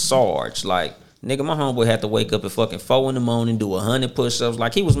that nigga Sarge. Like, nigga, my homeboy had to wake up at fucking 4 in the morning, do 100 push-ups.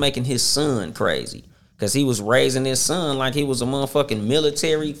 Like, he was making his son crazy. Because he was raising his son like he was a motherfucking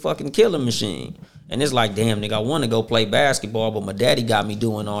military fucking killing machine. And it's like, damn, nigga, I want to go play basketball, but my daddy got me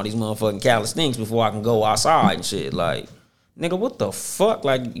doing all these motherfucking calisthenics before I can go outside and shit. Like, nigga, what the fuck?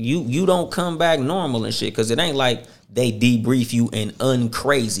 Like, you don't come back normal and shit, because it ain't like they debrief you and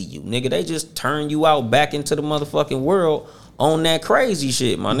uncrazy you. Nigga, they just turn you out back into the motherfucking world on that crazy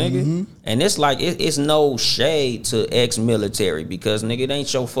shit, my nigga. And it's like, it's no shade to ex-military, because, nigga, it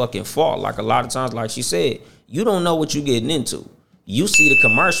ain't your fucking fault. Like, a lot of times, like she said, you don't know what you getting into. You see the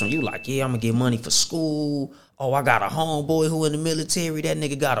commercial, you like, yeah, I'm gonna get money for school. Oh, I got a homeboy who in the military. That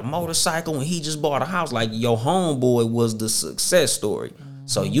nigga got a motorcycle and he just bought a house. Like, your homeboy was the success story.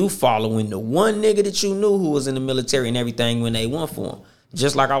 So you following the one nigga that you knew who was in the military and everything when they went for him.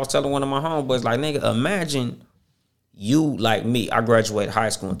 Just like I was telling one of my homeboys, like, nigga, imagine you like me. I graduated high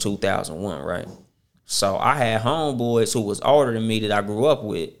school in 2001, right? So I had homeboys who was older than me that I grew up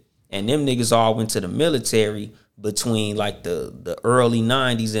with, and them niggas all went to the military between like the early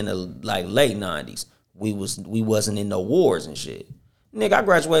 90s and the like late 90s. We wasn't in no wars and shit. Nigga, I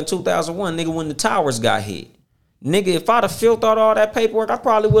graduated in 2001, nigga, when the towers got hit. Nigga, if I'd have filled out all that paperwork, I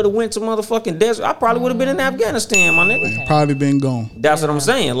probably would have went to motherfucking desert. I probably would have been in Afghanistan, my nigga. Probably been gone. That's what I'm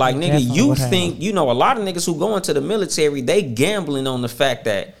saying. Like, nigga, Definitely you would have. think, you know, a lot of niggas who go into the military, they gambling on the fact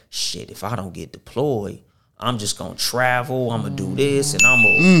that, shit, if I don't get deployed, I'm just gonna travel, I'm gonna do this, and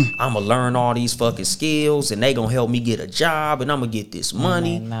I'm gonna learn all these fucking skills, and they gonna help me get a job, and I'm gonna get this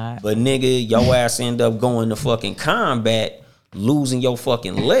money. not. But nigga, your ass end up going to fucking combat, losing your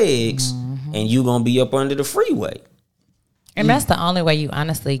fucking legs, and you gonna be up under the freeway. And that's the only way you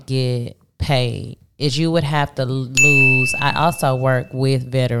honestly get paid, is you would have to lose. I also work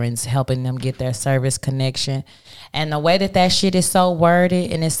with veterans, helping them get their service connection. And the way that shit is so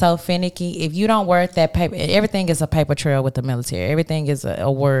worded and it's so finicky, if you don't word that paper, everything is a paper trail with the military. Everything is a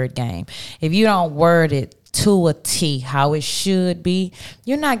word game. If you don't word it to a T how it should be,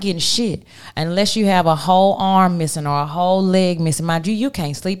 you're not getting shit unless you have a whole arm missing or a whole leg missing. Mind you, you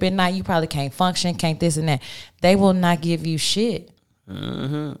can't sleep at night. You probably can't function, can't this and that. They will not give you shit.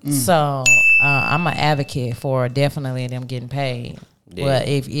 So I'm an advocate for definitely them getting paid. Yeah. But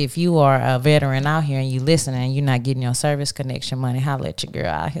if you are a veteran out here and you listening and you're not getting your service connection money, holla at your girl,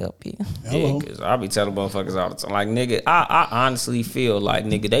 I'll help you. Yeah, because I be telling motherfuckers all the time, like, nigga, I honestly feel like,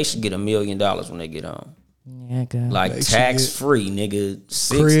 nigga, they should get $1 million when they get home. Yeah, good. Like, They should tax free, nigga.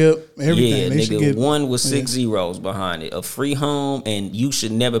 Crib, everything. Yeah, They should nigga, get- one with 6 zeros behind it. A free home, and you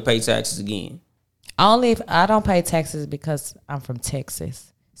should never pay taxes again. Only if I don't pay taxes because I'm from Texas.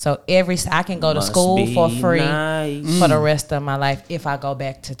 So I can go to Must school be for free nice. for the rest of my life if I go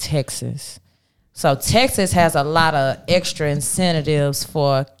back to Texas. So Texas has a lot of extra incentives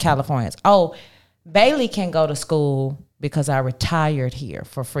for Californians. Oh, Bailey can go to school because I retired here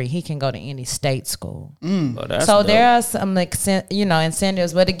for free. He can go to any state school. Oh, that's So dope. there are some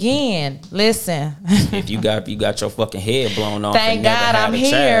incentives. But again, listen. if you got your fucking head blown off. Thank and never God had I'm a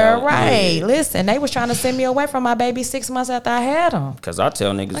here. child, Right. yeah. Listen, they was trying to send me away from my baby 6 months after I had him. Cause I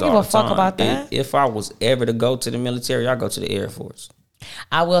tell niggas give all a the fuck time, about that. If I was ever to go to the military, I go to the Air Force.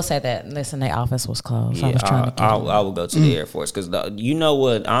 I will say that. Listen, their office was closed. I Yeah, was trying to get I would go to the Air Force, because you know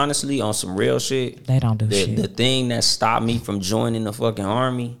what? Honestly, on some real shit, They don't do the shit. thing that stopped me from joining the fucking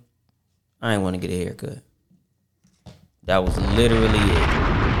army, I ain't want to get a haircut. That was literally it.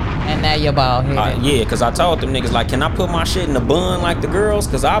 And now you're bald headed. Yeah, because I told them niggas, like, can I put my shit in the bun like the girls?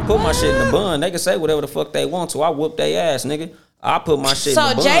 Because I put my shit in the bun. They can say whatever the fuck they want to. I whoop their ass, nigga. I put my shit So in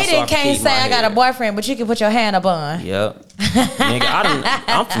the bun. Jaden I can can't keep say my I got a hair. boyfriend, but you can put your hair in a bun. Yep.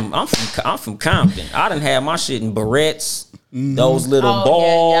 Nigga, I'm from Compton. I done had my shit in barrettes, those little Oh, yeah,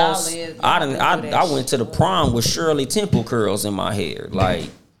 balls. y'all live- I y'all do done that I went to the prom with Shirley Temple curls in my hair. Like,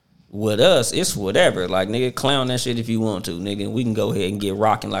 with us, it's whatever. Like, nigga, clown that shit if you want to, nigga. We can go ahead and get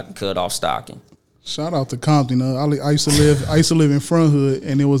rocking like a cut off stocking. Shout out to Compton. I used to live in Front Hood,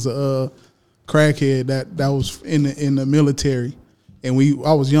 and it was a crackhead that was in the military, and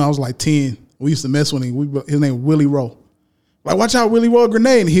I was young. I was like 10. We used to mess with him. His name was Willie Rowe. Like, watch out, Willie Rowe,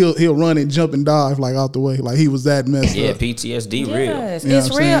 grenade, and he'll run and jump and dive like out the way. Like, he was that messed Yeah, up. PTSD real. Yes, You know it's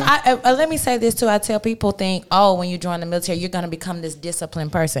what I'm real. saying? Let me say this too. I tell people think, when you join the military, you're going to become this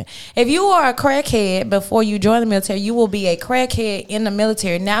disciplined person. If you are a crackhead before you join the military, you will be a crackhead in the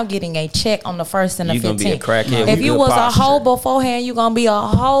military now getting a check on the 1st and the 15th. You gonna be a crackhead If with you good was posture. a hoe beforehand, you're going to be a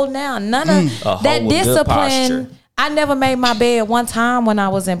hoe now. None of A hoe that with good discipline. posture. I never made my bed one time when I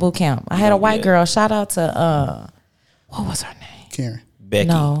was in boot camp. I had a white girl. Shout out to what was her name? Karen. Becky.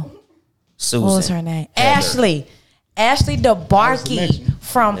 No. Susan. What was her name? Heather. Ashley DeBarkey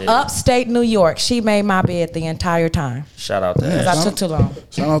from upstate New York. She made my bed the entire time. Shout out to her. Because I took too long.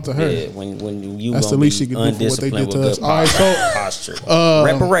 Shout out to her. Yeah, when you That's the least she can do for what they did to us. All right, so posture.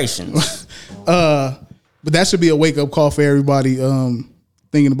 Reparations. but that should be a wake up call for everybody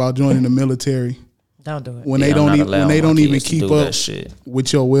thinking about joining the military. Don't do it. When Yeah, they I'm not don't allowing when they my don't even kids to keep do up that shit.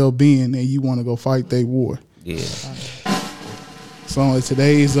 with your well being and you want to go fight their war. Yeah. So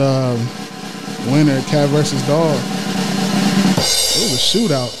today's winner, cat versus dog. It was a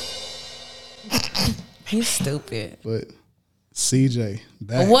shootout, He's stupid. but CJ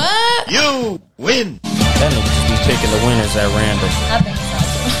back. What? That nigga just be picking the winners at random. I think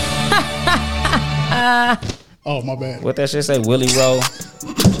so. Oh my bad. What that shit say? Willie Rowe.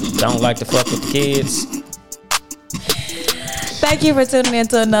 Don't like to fuck with the kids. Thank you for tuning in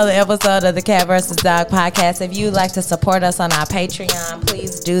to another episode of the Cat vs. Dog podcast. If you'd like to support us on our Patreon,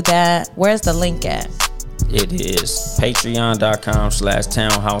 please do that. Where's the link at? It is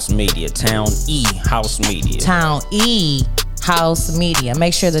patreon.com/townhouse media. Town E House Media. Town E House Media.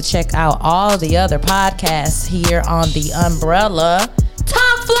 Make sure to check out all the other podcasts here on the umbrella.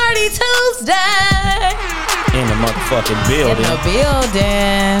 Talk Flirty Tuesday. In the motherfucking In building. the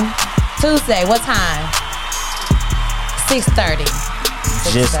building. Tuesday, what time? 6:30.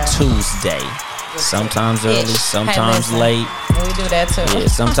 Just Tuesday. Sometimes early, sometimes late. We do that too. Yeah,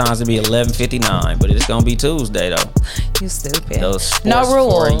 sometimes it be 11:59, but it's gonna be Tuesday though. You stupid. Those Sports No for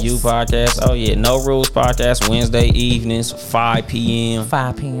rules. You podcast. Oh yeah, No Rules podcast. Wednesday evenings, 5 p.m.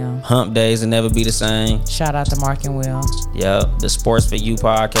 5 p.m. Hump days will never be the same. Shout out to Mark and Will. Yep. The Sports for You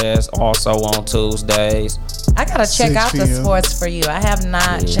podcast also on Tuesdays. I gotta check 6 out the p.m. Sports for You. I have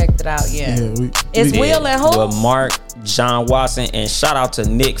not checked it out yet. Yeah, It's Will and who? Well, Mark, John Watson, and shout out to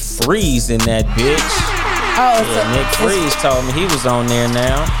Nick Freeze in that bitch. Oh, Yeah, Nick Freeze told me he was on there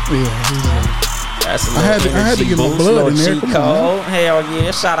now. That's a little I had to energy get my boost, blood little in there. cheat Come on, code. Hell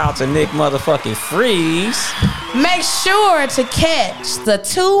yeah! Shout out to Nick motherfucking Freeze. make sure to catch the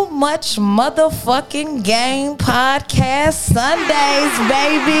Too Much Motherfucking Game podcast Sundays,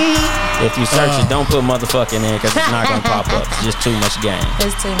 baby. If you search it, don't put motherfucking in because it's not gonna pop up. It's just too much game.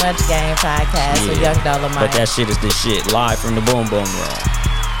 It's Too Much Game podcast with Young Dolomite. But that shit is the shit live from the Boom Boom Room.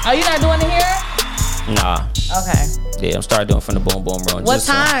 Oh, you not doing it here? Nah, Okay. yeah, I'm starting doing from the Boom Boom Room. What Just,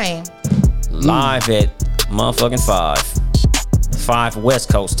 time? live at motherfucking 5 West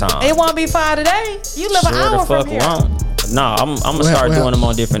Coast time. It won't be 5 today. You live an Sure hour the fuck from here. won't. Nah, I'm gonna What start doing happened? them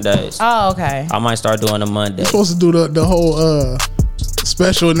on different days. Oh, okay. I might start doing them Monday. You're supposed to do the whole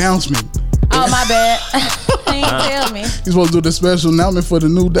special announcement. Oh, my bad. You didn't tell me. You're supposed to do the special announcement for the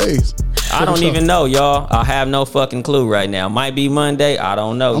new days. I don't even know, y'all. I have no fucking clue right now. Might be Monday. I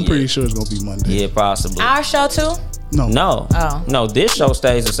don't know. I'm yet. pretty sure it's gonna be Monday. Yeah, possibly. Our show, too? No. Oh. No, this show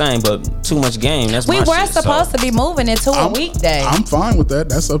stays the same, but too much game. That's We my were shit, supposed to be moving it to a weekday. I'm fine with that.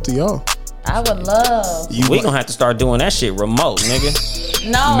 That's up to y'all. I would love. We gonna have to start doing that shit remote, nigga.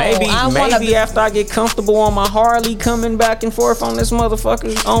 No, Maybe I wanna maybe after I get comfortable on my Harley coming back and forth on this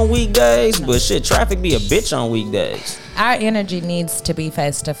motherfucker on weekdays. But shit, traffic be a bitch on weekdays. Our energy needs to be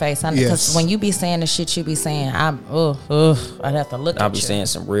face to face. Because Yes. when you be saying the shit you be saying, I'd have to look I'll at be you. saying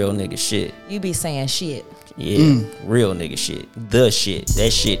some real nigga shit. You be saying shit. Yeah, real nigga shit. The shit.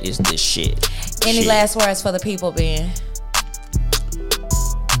 That shit is the shit. Any Shit. last words for the people, Ben?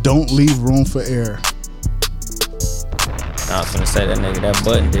 Don't leave room for error. I was gonna say that nigga, that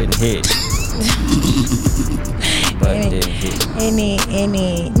button didn't hit. Button didn't hit.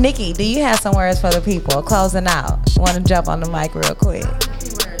 Any Nikki, do you have some words for the people? Closing out. Want to jump on the mic real quick?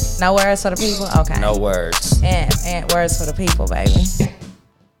 No words for the people? Okay. No words. And words for the people, baby.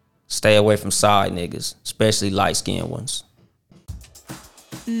 Stay away from side niggas, especially light skinned ones.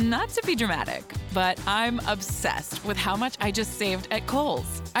 Not to be dramatic, but I'm obsessed with how much I just saved at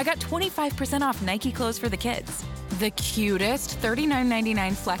Kohl's. I got 25% off Nike clothes for the kids, the cutest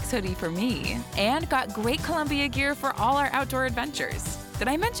 $39.99 flex hoodie for me, and got great Columbia gear for all our outdoor adventures. Did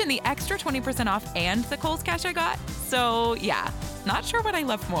I mention the extra 20% off and the Kohl's cash I got? So yeah, not sure what I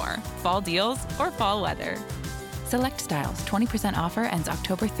love more, fall deals or fall weather. Select styles, 20% offer ends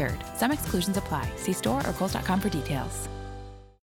October 3rd. Some exclusions apply. See store or Kohl's.com for details.